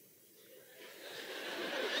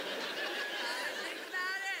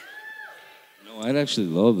 No, I'd actually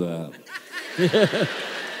love that.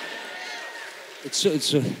 It's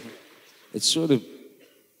sort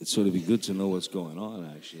of be good to know what's going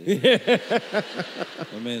on, actually.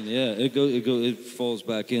 I mean, yeah, it falls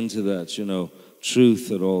back into that, you know,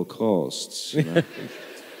 truth at all costs. You know?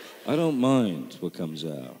 I don't mind what comes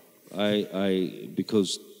out.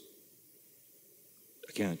 Because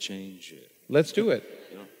I can't change it. Let's do it.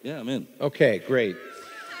 You know? Yeah, I'm in. Okay, great.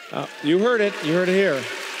 You heard it. You heard it here.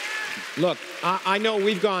 Look, I know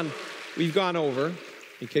we've gone over,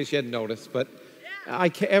 in case you hadn't noticed, but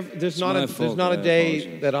there's not a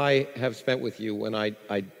day that I have spent with you when I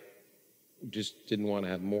just didn't want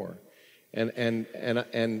to have more.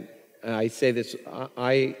 And I say this,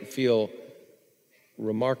 I feel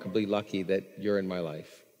remarkably lucky that you're in my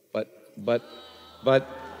life. But I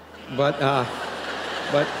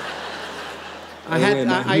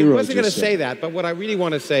wasn't going to say that, but what I really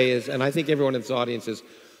want to say is, and I think everyone in this audience is,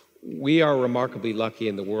 we are remarkably lucky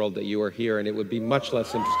in the world that you are here, and it would be much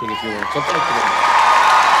less interesting if you weren't. So thank you very much.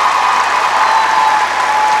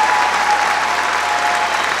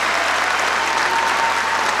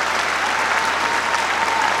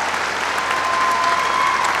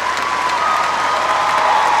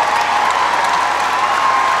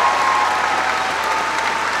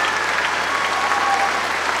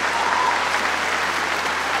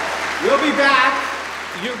 We'll be back.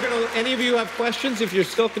 Any of you have questions? If you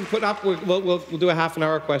still can put up, we'll do a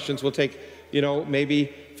half-an-hour questions. We'll take, you know,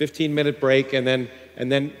 maybe 15-minute break, and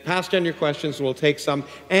then pass down your questions. And we'll take some,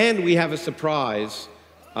 and we have a surprise.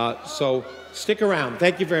 So stick around.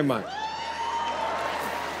 Thank you very much.